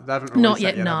 No, they haven't released not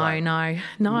yet. That yet,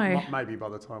 No. Maybe by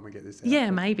the time we get this out. Yeah,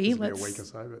 maybe. Be a week or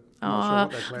so, but I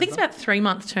think it's about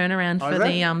 3-month turnaround for the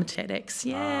TEDx.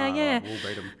 Yeah. We'll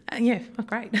beat them.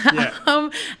 Great. Yeah.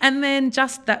 And then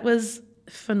that was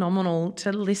phenomenal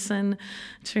to listen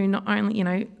to not only,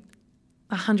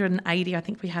 180 I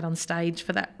think we had on stage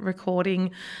for that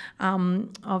recording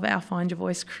of our Find Your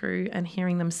Voice crew, and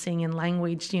hearing them sing in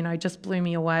language, just blew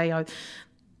me away.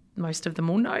 Most of them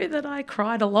will know that I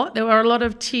cried a lot. There were a lot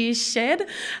of tears shed.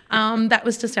 That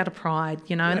was just out of pride,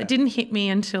 and it didn't hit me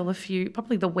until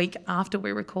probably the week after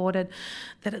we recorded,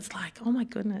 that it's like, oh my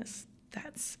goodness,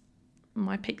 that's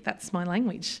my peak, that's my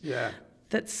language. Yeah.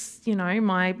 That's,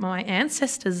 my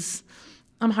ancestors.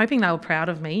 I'm hoping they were proud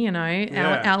of me,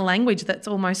 our language that's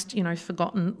almost,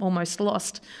 forgotten, almost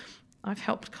lost. I've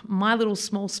helped my little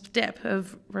small step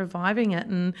of reviving it,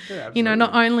 and,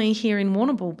 not only here in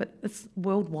Warrnambool, but it's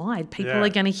worldwide. People are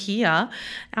going to hear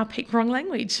our Peak Wrong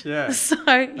language. Yeah. So,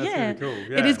 that's really cool.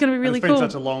 Yeah. It is going to be really cool. It's been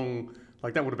such a long,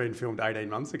 that would have been filmed 18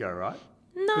 months ago, right?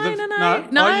 No. Oh, you did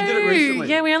it recently?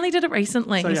 Yeah, we only did it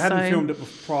recently. So you hadn't filmed it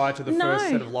prior to the first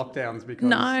set of lockdowns because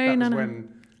that was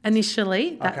when...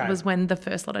 Initially, that was when the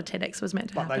first lot of TEDx was meant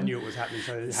to happen. But they knew it was happening,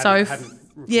 so you hadn't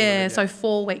recorded it. So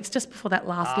 4 weeks just before that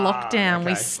last lockdown,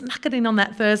 we snuck it in on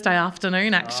that Thursday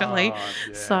afternoon, actually.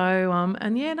 So,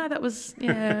 that was,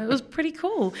 it was pretty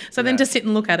cool. So then to sit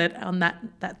and look at it on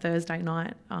that Thursday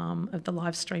night of the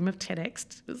live stream of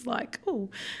TEDx, it was like, oh,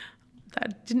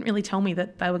 that didn't really tell me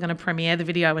that they were going to premiere the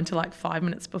video until 5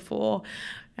 minutes before.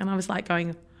 And I was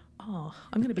going, oh,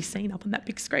 I'm going to be seen up on that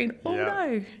big screen. Oh,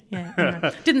 no.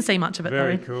 Yeah. Didn't see much of it,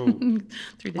 Very though. Very cool.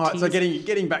 Through the tears. So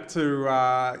getting back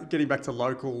to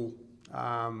local,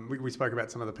 we spoke about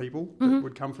some of the people that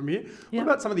would come from here. What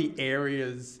about some of the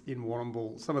areas in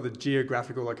Warrnambool, some of the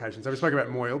geographical locations? So we spoke about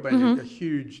Moyle being a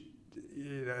huge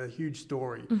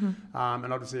story,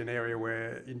 and obviously an area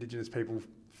where Indigenous people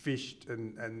fished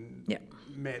and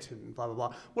met and blah, blah,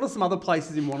 blah. What are some other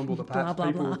places in Warrnambool that perhaps blah,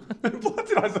 people... blah. What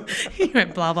did I say? You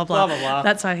went blah, blah, blah. Blah, blah, blah.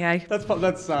 That's okay. That's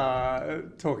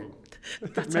talking.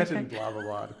 That's met okay. and blah,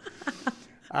 blah,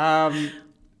 blah.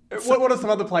 What are some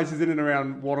other places in and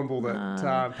around Warrnambool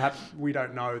that perhaps we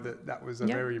don't know that was a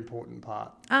very important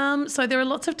part? So there are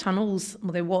lots of tunnels.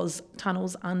 Well, there was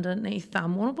tunnels underneath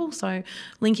Warrnambool. So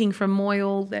linking from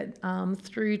Moyle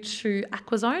through to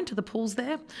Aquazone, to the pools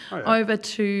there, over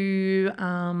to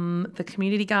the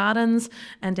community gardens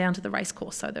and down to the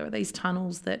racecourse. So there are these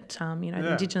tunnels that the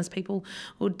Indigenous people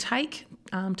would take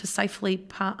to safely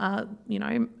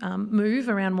move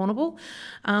around Warrnambool.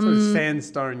 So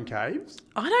sandstone caves?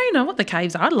 I don't know what the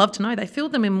caves are. I'd love to know. They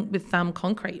filled them in with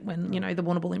concrete when, the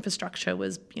Warrnambool infrastructure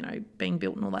was, being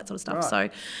built and all that sort of stuff.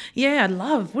 Right.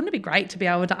 So, wouldn't it be great to be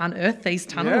able to unearth these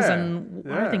tunnels?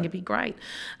 I think it'd be great.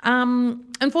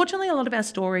 Unfortunately, a lot of our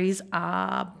stories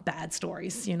are bad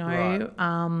stories, Right.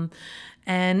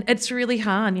 And it's really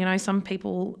hard, some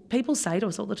people say to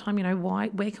us all the time,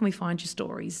 where can we find your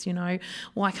stories?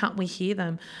 Why can't we hear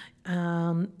them?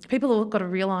 People have got to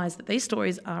realise that these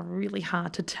stories are really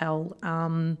hard to tell.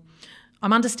 I'm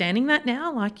understanding that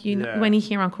now. When you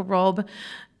hear Uncle Rob,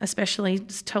 especially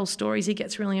tell stories, he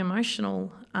gets really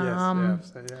emotional.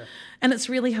 And it's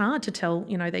really hard to tell,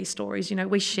 these stories.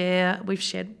 We've shared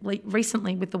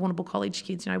recently with the Warrnambool College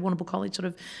kids, Warrnambool College sort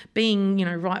of being,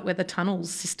 right where the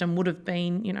tunnels system would have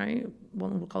been,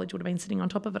 Warrnambool College would have been sitting on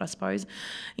top of it, I suppose.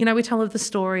 We tell of the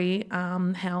story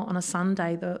how on a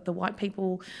Sunday the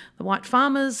white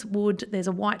farmers there's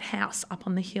a white house up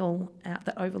on the hill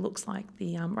that overlooks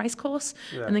the racecourse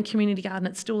and the community garden.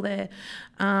 It's still there.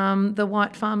 The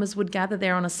white farmers would gather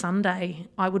there on a Sunday,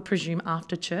 I would presume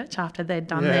after church, after they'd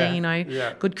done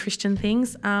their, good Christian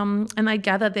things, and they'd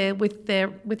gather there with their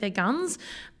guns,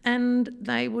 and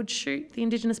they would shoot the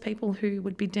Indigenous people who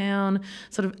would be down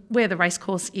sort of where the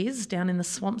racecourse is, down in the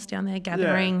swamps down there,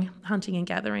 hunting and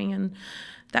gathering, and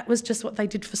that was just what they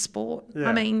did for sport.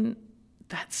 I mean,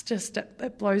 that's just,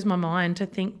 it blows my mind to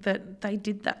think that they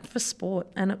did that for sport,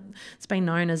 and it's been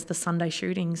known as the Sunday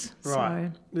shootings.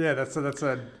 Right.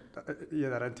 So. They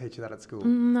don't teach you that at school.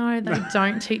 No, they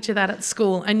don't teach you that at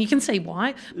school, and you can see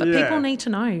why. But people need to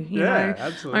know. You know,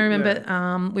 absolutely. I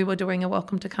remember we were doing a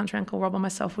Welcome to Country. Uncle Rob and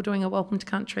myself were doing a Welcome to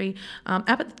Country up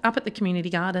at the community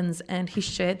gardens, and he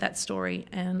shared that story.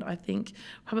 And I think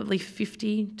probably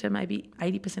 50 to maybe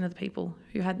 80% of the people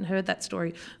who hadn't heard that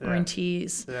story were in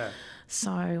tears. Yeah.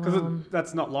 So because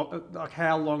that's not long. Like,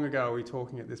 how long ago are we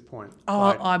talking at this point?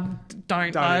 I don't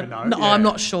even know. No, I'm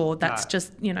not sure. That's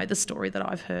just the story that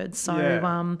I've heard. So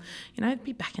it'd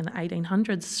be back in the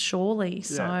 1800s, surely.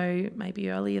 So maybe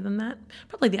earlier than that,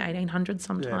 probably the 1800s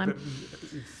sometime. Yeah, but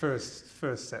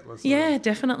first settlers. Yeah,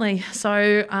 definitely.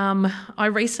 So I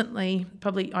recently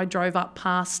I drove up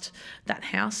past that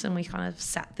house and we kind of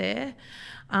sat there.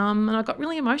 And I got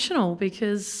really emotional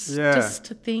because just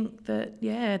to think that,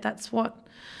 that's what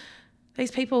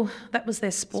these people, that was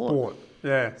their sport.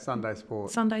 Sunday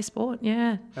sport. Sunday sport,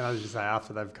 yeah. And as you say,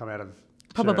 after they've come out of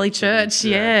probably church,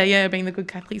 being the good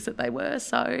Catholics that they were.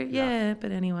 So,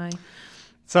 but anyway.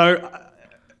 So,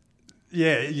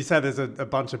 you say there's a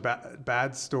bunch of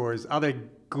bad stories. Are there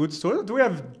good stories? Do we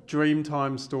have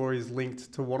Dreamtime stories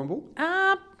linked to Warrnambool?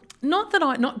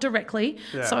 Not directly.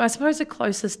 Yeah. So I suppose the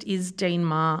closest is Dean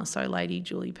Marr, so Lady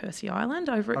Julie Percy Island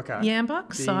over at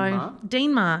Yambuk.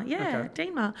 Dean Marr,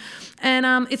 Dean Marr.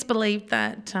 And it's believed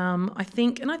that I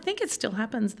think it still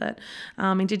happens that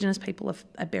Indigenous people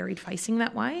are buried facing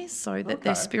that way, so that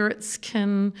their spirits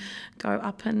can go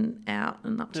up and out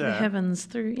and up to the heavens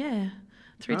through Dean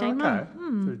Marr.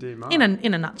 Through Dean Marr.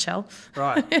 In a nutshell.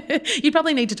 Right. You'd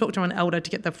probably need to talk to an elder to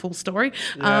get the full story.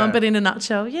 But in a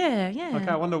nutshell, Okay,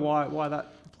 I wonder why that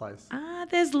place.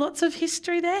 There's lots of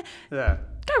history there. Yeah.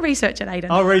 Go research it, Aidan.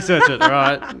 I'll research it, all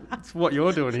right. It's what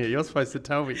you're doing here. You're supposed to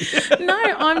tell me. No,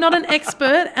 I'm not an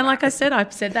expert. And like I said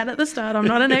that at the start, I'm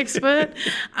not an expert.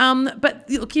 But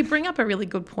look, you bring up a really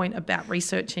good point about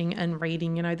researching and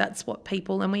reading. That's what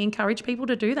and we encourage people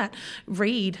to do that.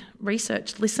 Read,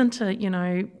 research, listen to,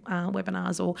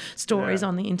 webinars or stories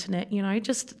on the internet,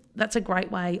 that's a great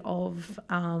way of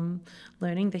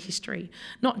learning the history,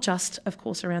 not just, of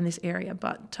course, around this area,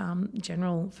 but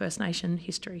general First Nation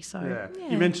history. So,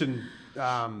 You mentioned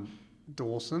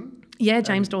Dawson. Yeah,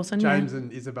 James Dawson. James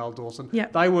and Isabel Dawson. Yeah.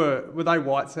 Were they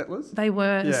white settlers? They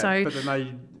were. Yeah, but then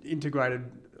they integrated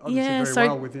obviously very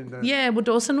well within the... Yeah, well,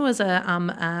 Dawson was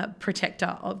a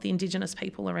protector of the Indigenous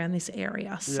people around this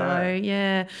area. So,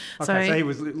 Okay, so he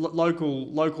was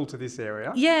local to this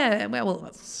area? Yeah,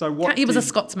 well, so he was a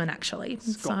Scotsman, actually.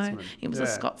 So he was a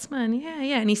Scotsman,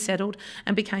 and he settled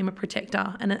and became a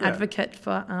protector and an advocate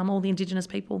for all the Indigenous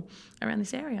people around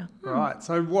this area. Right,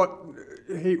 so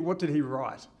what did he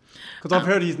write? Because I've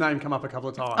heard his name come up a couple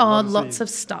of times. Lots of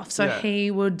stuff. So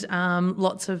he would,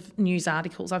 lots of news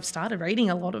articles. I've started reading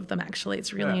a lot of them, actually.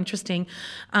 It's really interesting.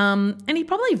 And he'd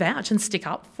probably vouch and stick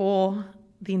up for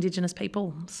the Indigenous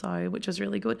people, which was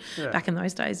really good. Yeah. Back in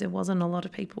those days, there wasn't a lot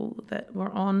of people that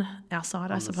were on our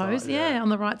side, I suppose. On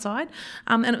the right side.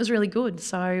 And it was really good.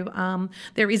 So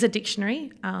there is a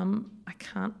dictionary.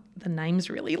 The name's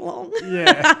really long.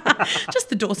 Yeah. Just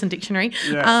the Dawson Dictionary.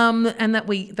 Yeah. And that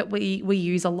we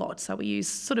use a lot. So we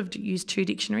use two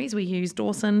dictionaries. We use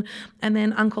Dawson, and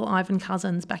then Uncle Ivan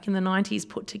Cousins back in the 90s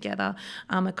put together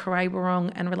a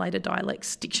Karay-Warrong and related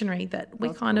dialects dictionary that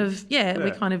we kind of use. And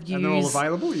they're all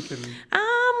available? You can...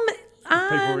 If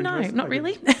people were No, interested, not I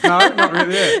really. could- No, not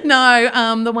really. Yeah.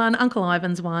 No, the one, Uncle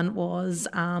Ivan's one, was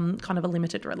kind of a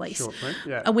limited release. Short print.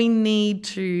 Yeah. We need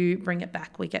to bring it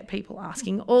back. We get people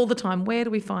asking all the time, where do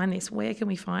we find this? Where can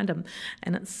we find them?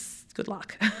 And it's good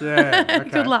luck. Yeah. Okay.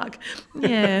 Good luck.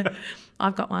 Yeah.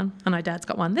 I've got one. I know Dad's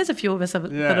got one. There's a few of us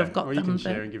that have got well, them. you can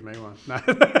share and give me one. No.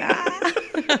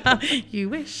 You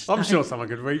wish. I'm No. sure someone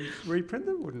could reprint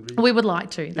them, wouldn't be? We would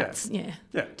like to. That's, Yeah.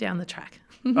 down the track.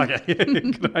 Okay,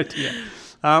 good idea.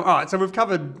 All right, so we've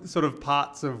covered sort of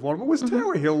parts of Warrnambool. Was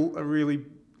Tower Hill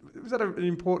was that an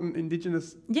important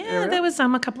Indigenous area? There was a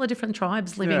couple of different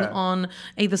tribes living Yeah. on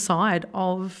either side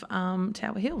of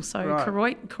Tower Hill. So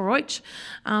Right. Koroich,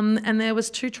 and there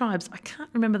was 2 tribes. I can't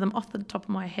remember them off the top of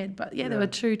my head, but there were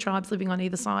 2 tribes living on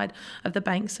either side of the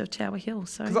banks of Tower Hill.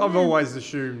 So Because I've always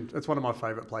assumed, it's one of my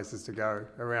favourite places to go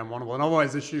around Warrnambool, and I've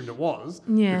always assumed it was,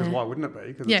 Yeah. because why wouldn't it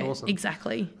be? Because it's awesome.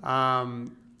 Exactly. But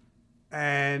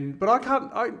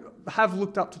I have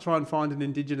looked up to try and find an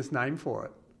Indigenous name for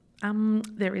it.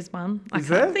 There is one. I Is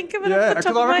can't there? think of it Yeah, off the 'cause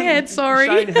top I of my reckon head. Sorry.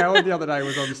 Shane Howard the other day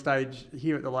was on stage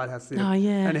here at the Lighthouse Theatre. Oh,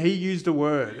 yeah. And he used a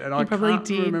word, and I probably can't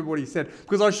did. remember what he said.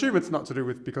 Because I assume it's not to do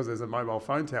with because there's a mobile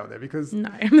phone tower there, because No.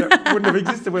 that wouldn't have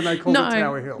existed when they called it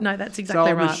Tower Hill. No, that's exactly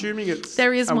so I'm right. assuming it's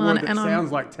There is a one, word that and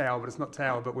sounds like tower, but it's not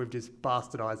tower, but we've just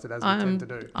bastardised it as we tend to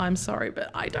do. I'm sorry,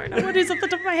 but I don't know what it is off the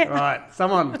top of my head. Right,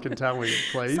 someone can tell me,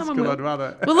 please, Someone because will. I'd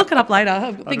rather... We'll look it up later.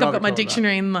 I think I've rather got my call it that.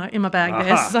 dictionary in my bag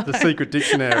there. Aha, So the secret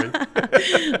dictionary.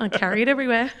 I carry it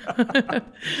everywhere.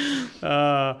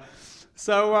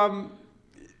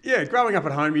 Growing up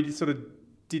at home, you sort of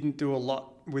didn't do a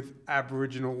lot with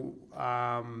Aboriginal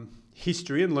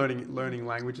history and learning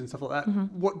language and stuff like that.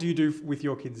 Mm-hmm. What do you do with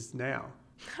your kids now?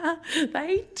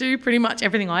 They do pretty much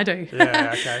everything I do.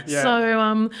 Yeah, okay, yeah.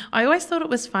 So I always thought it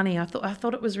was funny. I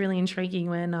thought it was really intriguing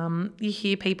when you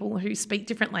hear people who speak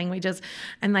different languages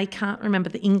and they can't remember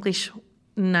the English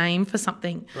name for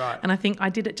something. Right. And I think I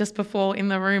did it just before in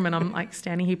the room, and I'm like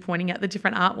standing here pointing at the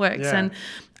different artworks, Yeah. and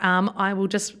I will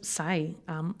just say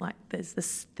like there's a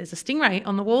stingray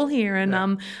on the wall here, and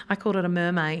I called it a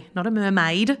mermaid, not a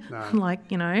mermaid, No. like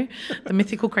the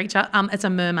mythical creature. It's a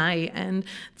mermaid, and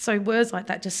so words like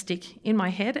that just stick in my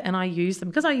head, and I use them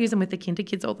because I use them with the kinder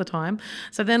kids all the time.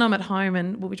 So then I'm at home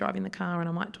and we'll be driving the car, and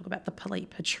I might talk about the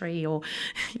polyp, a tree, or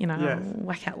Yes.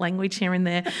 whack out language here and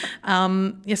there.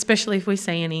 Especially if we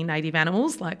see any native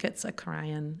animals, like it's a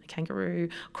Korean, a kangaroo,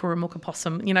 Kurramuka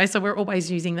possum. So we're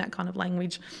always using that kind of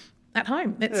language at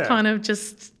home. It's Yeah. kind of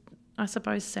just, I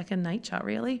suppose, second nature,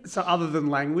 really. So other than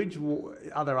language,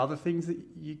 are there other things that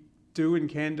you do and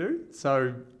can do?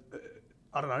 So,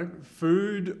 I don't know,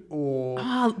 food or...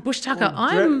 Oh, bush tucker. Or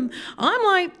I'm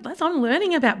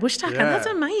learning about bush tucker. Yeah. That's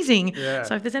amazing. Yeah.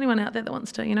 So if there's anyone out there that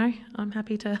wants to, I'm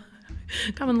happy to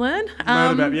come and learn.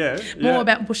 Learn about, More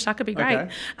about bush tucker would be great.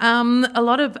 Okay. A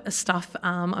lot of stuff,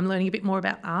 I'm learning a bit more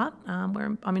about art,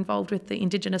 where I'm involved with the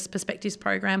Indigenous Perspectives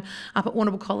program up at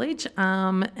Warrnambool College.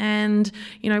 And,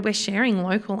 we're sharing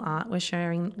local art, we're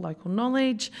sharing local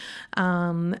knowledge.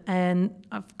 And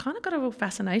I've kind of got a real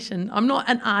fascination. I'm not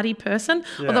an arty person,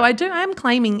 Yeah. although I am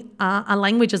claiming a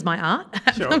language as my art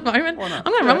at Sure. the moment. Why not?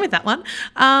 I'm going to Yeah. run with that one.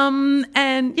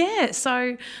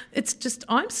 So it's just,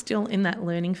 I'm still in that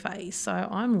learning phase. So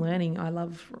I'm learning. I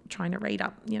love trying to read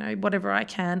up, whatever I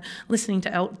can, listening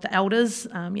to the elders.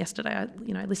 Yesterday,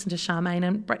 I listened to Charmaine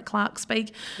and Brett Clark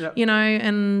speak, Yep.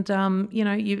 and,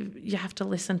 you have to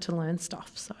listen to learn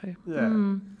stuff. So, Yeah.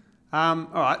 All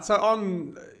right. So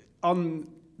on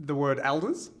the word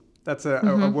elders, that's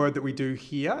a word that we do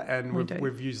here, and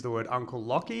we've used the word Uncle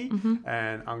Lockie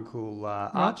and Uncle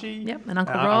Archie, Yep, and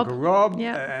Uncle Rob. Uncle Rob,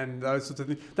 Yep. and those sorts of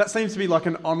things. That seems to be like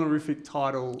an honorific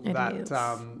title It that is.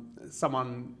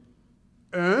 someone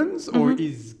earns or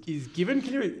is given.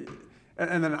 Can you?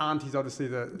 And then auntie's obviously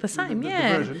the same, the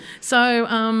yeah. version. So,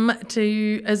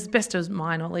 as best as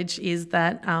my knowledge is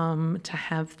that to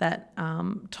have that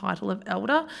title of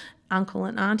elder, uncle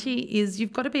and auntie, is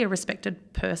you've got to be a respected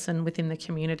person within the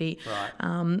community. Right.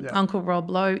 Yeah. Uncle Rob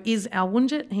Lowe is our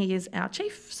Wunjit. He is our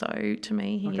chief. So to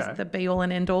me, he Okay. is the be all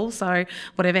and end all. So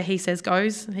whatever he says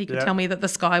goes. He could Yeah. tell me that the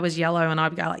sky was yellow and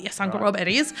I'd go like, yes, Uncle Right. Rob, it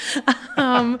is.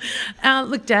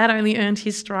 Look, Dad only earned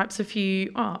his stripes I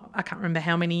can't remember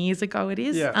how many years ago it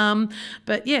is. Yeah.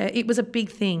 But yeah, it was a big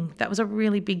thing. That was a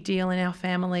really big deal in our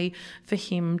family for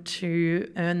him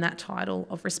to earn that title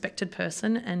of respected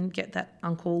person and get that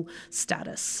uncle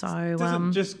status. So Does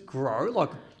it just grow?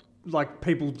 Like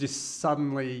people just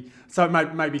suddenly... So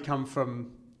it maybe come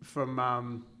from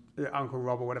Uncle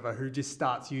Rob or whatever, who just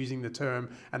starts using the term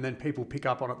and then people pick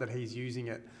up on it that he's using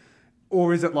it.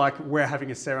 Or is it like we're having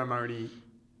a ceremony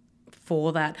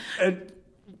for that. and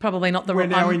probably not the We're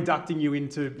now inducting you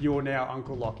into you're now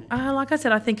Uncle Lockie. Like I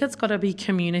said, I think it's got to be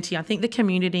community. I think the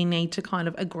community need to kind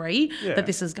of agree that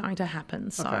this is going to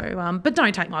happen. So, but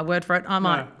don't take my word for it.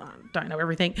 I don't know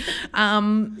everything.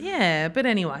 But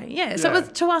anyway, So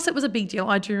to us, it was a big deal.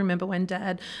 I do remember when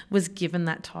Dad was given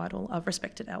that title of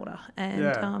respected elder,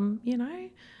 and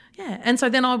and so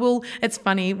then it's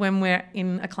funny when we're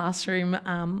in a classroom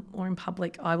or in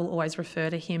public, I will always refer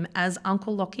to him as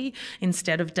Uncle Lockie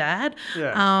instead of Dad.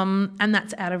 And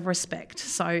that's out of respect.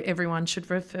 So everyone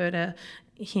should refer to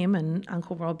him and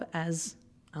Uncle Rob as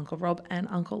Uncle Rob and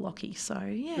Uncle Lockie. So,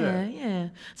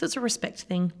 So it's a respect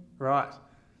thing. Right.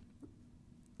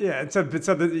 Yeah,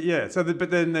 but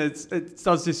then it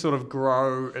does this sort of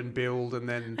grow and build, and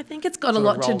then I think it's got a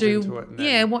lot to do.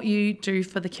 What you do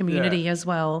for the community as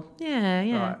well.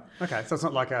 Right. Okay, so it's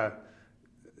not like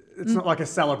a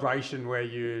celebration where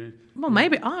you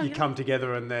come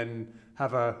together and then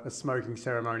have a smoking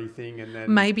ceremony thing, and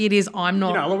then maybe it is. I'm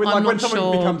not. I'm when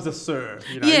someone becomes a sir.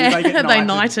 They get they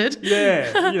knighted.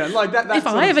 Yeah, like that. If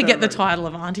I ever get the title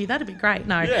of auntie, that'd be great.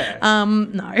 No,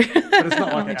 no. But it's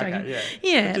not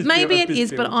like maybe it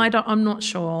is, but I'm not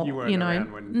sure. You weren't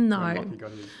around when Lockie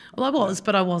got his. Well, I was,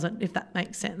 but I wasn't. If that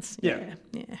makes sense. Yeah.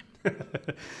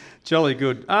 Jolly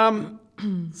good.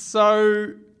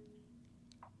 So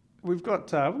we've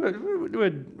got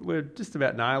we're just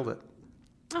about nailed it.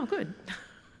 Oh, good.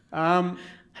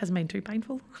 Hasn't been too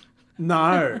painful.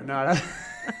 No, that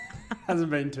hasn't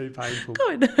been too painful.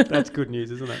 Good. That's good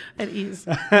news, isn't it? It is.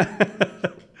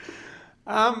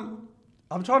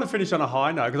 I'm trying to finish on a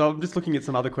high note because I'm just looking at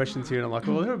some other questions here and I'm like,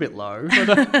 well, they're a bit low. I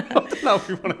don't know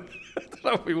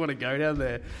if we want to go down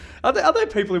there. Are there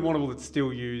people in Warrnambool that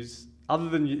still use, other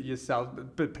than yourself,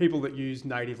 but people that use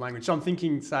native language? So I'm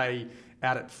thinking, say,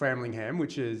 out at Framlingham,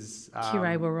 which is...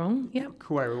 Kooraywurrung, yep.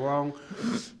 Kooraywurrung.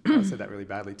 I said that really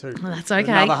badly too. Well, that's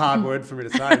okay. Another hard word for me to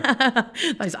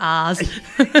say. Those R's.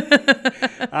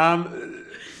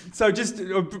 So just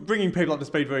bringing people up to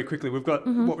speed very quickly, we've got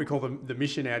what we call the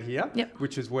mission out here,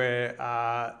 which is where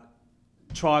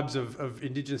tribes of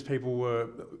Indigenous people were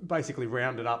basically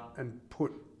rounded up and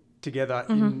put together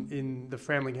in the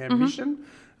Framlingham mission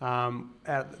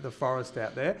out the forest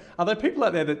out there. Are there people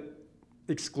out there that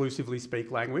exclusively speak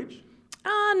language?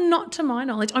 Not to my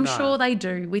knowledge. I'm sure they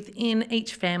do. Within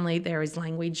each family, there is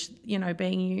language,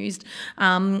 being used.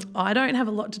 I don't have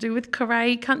a lot to do with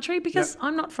Kooray country because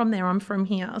I'm not from there. I'm from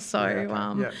here. So,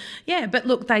 but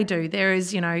look, they do. There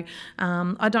is,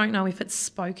 I don't know if it's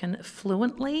spoken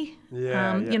fluently.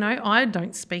 I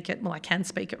don't speak it. Well, I can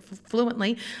speak it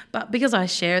fluently, but because I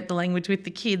share the language with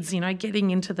the kids,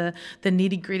 getting into the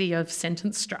nitty-gritty of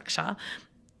sentence structure,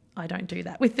 I don't do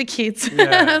that with the kids.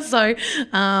 So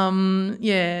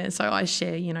I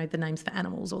share, the names of the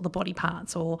animals or the body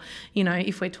parts, or,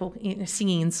 if we're talking,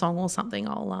 singing in song or something,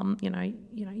 I'll,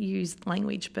 use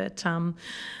language. But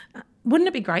wouldn't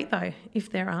it be great though if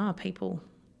there are people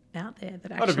out there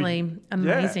that are actually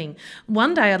amazing?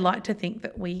 One day I'd like to think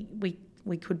that we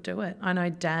could do it. I know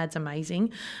Dad's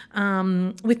amazing.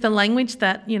 With the language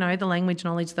that, the language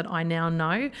knowledge that I now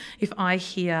know, if I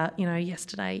hear,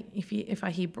 yesterday, if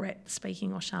I hear Brett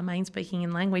speaking or Charmaine speaking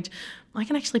in language, I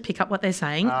can actually pick up what they're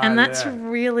saying. And that's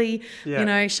really,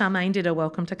 Charmaine did a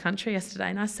welcome to country yesterday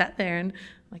and I sat there and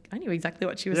I knew exactly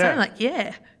what she was saying.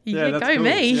 You go cool.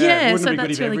 me. Wouldn't So it be that's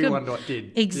good if really everyone good.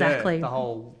 did. Exactly.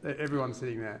 Everyone's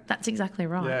sitting there. That's exactly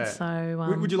right. Yeah.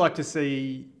 So would you like to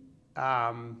see...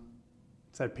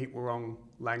 say Pete Wurrung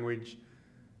language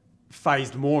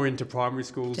phased more into primary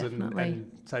schools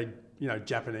and say,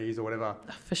 Japanese or whatever?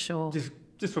 For sure.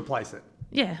 Just replace it.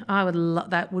 Yeah, I would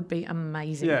that would be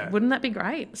amazing. Yeah. Wouldn't that be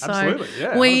great? So absolutely,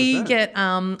 yeah. 100%. We get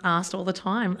asked all the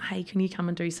time, hey, can you come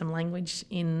and do some language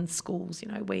in schools?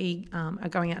 We are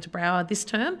going out to Broward this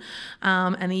term,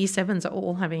 and the Year 7s are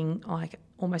all having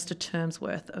almost a term's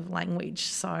worth of language.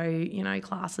 So,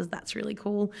 classes, that's really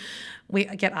cool. We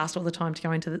get asked all the time to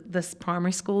go into this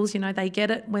primary schools. They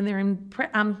get it when they're in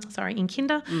in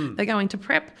kinder. They're going to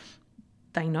prep.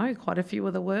 They know quite a few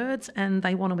of the words and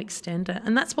they want to extend it.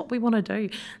 And that's what we want to do.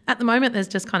 At the moment, there's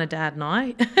just kind of Dad and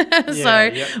I.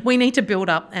 We need to build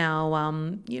up our,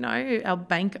 our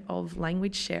bank of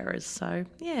language sharers. So,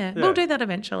 we'll do that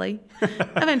eventually.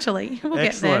 We'll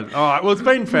get there. All right. Well, it's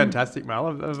been fantastic, Mel.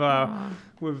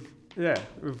 We've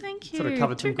Thank you. sort of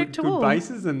covered some good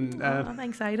bases. And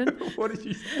thanks, Aidan. What did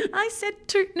you say? I said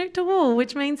toot noot to wool,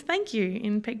 which means thank you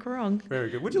in Pete Wurrung.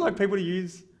 Very good. Would you like people to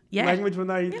use language when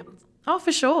they... Yep. Oh,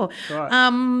 for sure.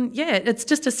 Right. It's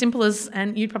just as simple as,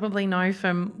 and you'd probably know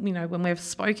from, when we've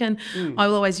spoken, I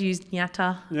will always use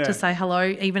nyata to say hello,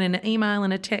 even in an email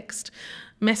and a text.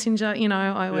 Messenger, you know,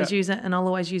 I always use it, and I'll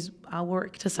always use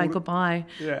Warwick to say goodbye.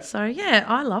 Yeah. So yeah,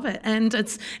 I love it, and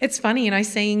it's funny, you know,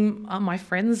 seeing my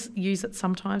friends use it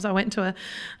sometimes. I went to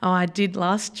I did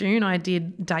last June. I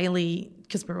did daily.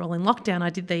 Because we're all in lockdown, I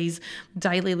did these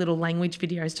daily little language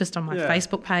videos just on my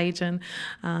Facebook page, and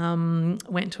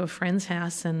went to a friend's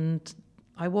house, and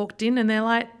I walked in and they're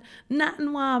like, "Nat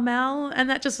and Wah Mal," and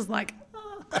that just was like,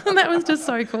 oh, that was just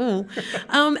so cool.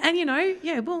 And you know,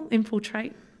 we'll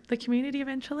infiltrate the community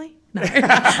eventually. No,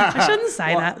 I shouldn't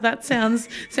say that. That sounds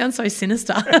so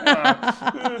sinister.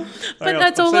 But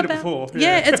that's all about.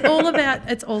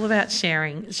 It's all about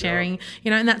sharing.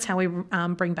 You know, and that's how we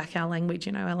bring back our language.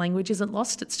 You know, our language isn't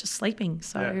lost; it's just sleeping.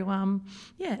 So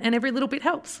and every little bit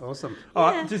helps. Awesome.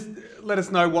 All right, just let us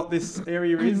know what this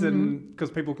area is, and because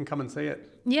people can come and see it.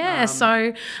 Yeah.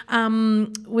 So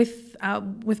with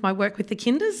my work with the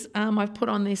Kinders, I've put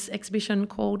on this exhibition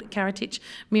called Karatich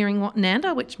Miring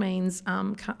Watnanda, which means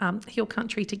Hill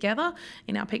Country Together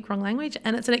in our Peek Wrong language,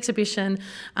 and it's an exhibition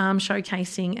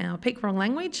showcasing our Peek Wrong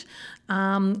language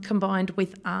combined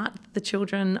with art. The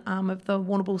children of the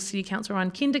Warrnambool City Council run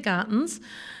kindergartens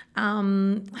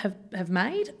have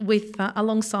made with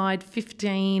alongside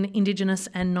 15 Indigenous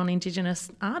and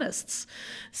non-Indigenous artists.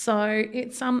 So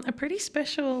it's a pretty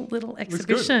special little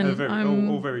exhibition. It's good.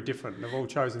 All very different. They've all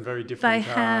chosen very different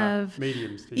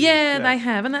mediums to use. Yeah, they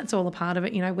have, and that's all a part of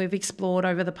it. You know, we've explored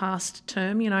over the past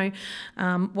term, you know,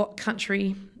 what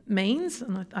country means,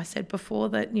 and I said before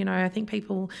that, you know, I think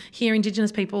people hear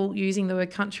Indigenous people using the word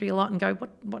country a lot and go,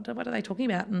 what are they talking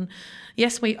about? And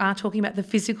yes, we are talking about the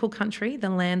physical country, the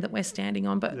land that we're standing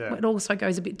on, but it also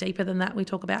goes a bit deeper than that. We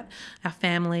talk about our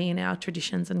family and our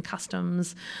traditions and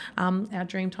customs, our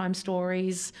Dreamtime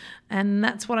stories, and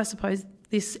that's what I suppose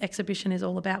this exhibition is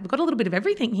all about. We've got a little bit of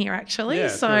everything here, actually. Yeah,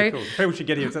 so really cool. People should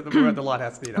get here. We're at the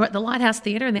Lighthouse Theatre. We're at the Lighthouse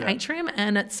Theatre in the atrium,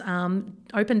 and it's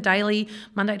open daily,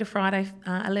 Monday to Friday,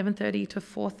 11:30 to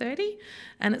 4:30,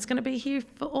 and it's going to be here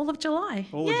for all of July.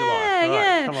 All of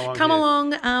July. Right, come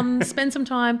along, spend some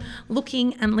time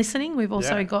looking and listening. We've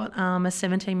also got a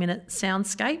 17-minute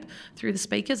soundscape through the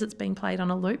speakers. It's being played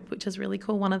on a loop, which is really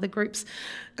cool. One of the groups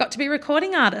got to be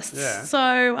recording artists. Yeah.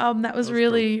 So that was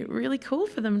really, cool. Really cool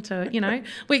for them to, you know,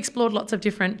 we explored lots of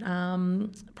different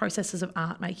processes of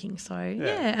art making. So,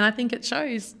 and I think it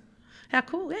shows how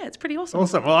cool. Yeah, it's pretty awesome.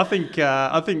 Awesome. Well, I think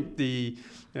the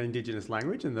Indigenous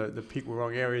language and the Peek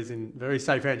Wrong area is in very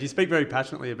safe hands. You speak very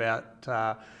passionately about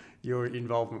your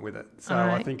involvement with it. So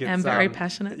I think it's... I'm very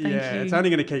passionate, thank you. It's only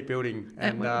going to keep building.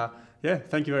 And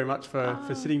thank you very much for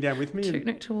sitting down with me.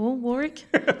 Toot to all, Warwick.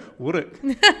 Warwick.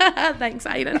 Thanks,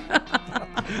 Aidan.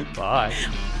 Bye.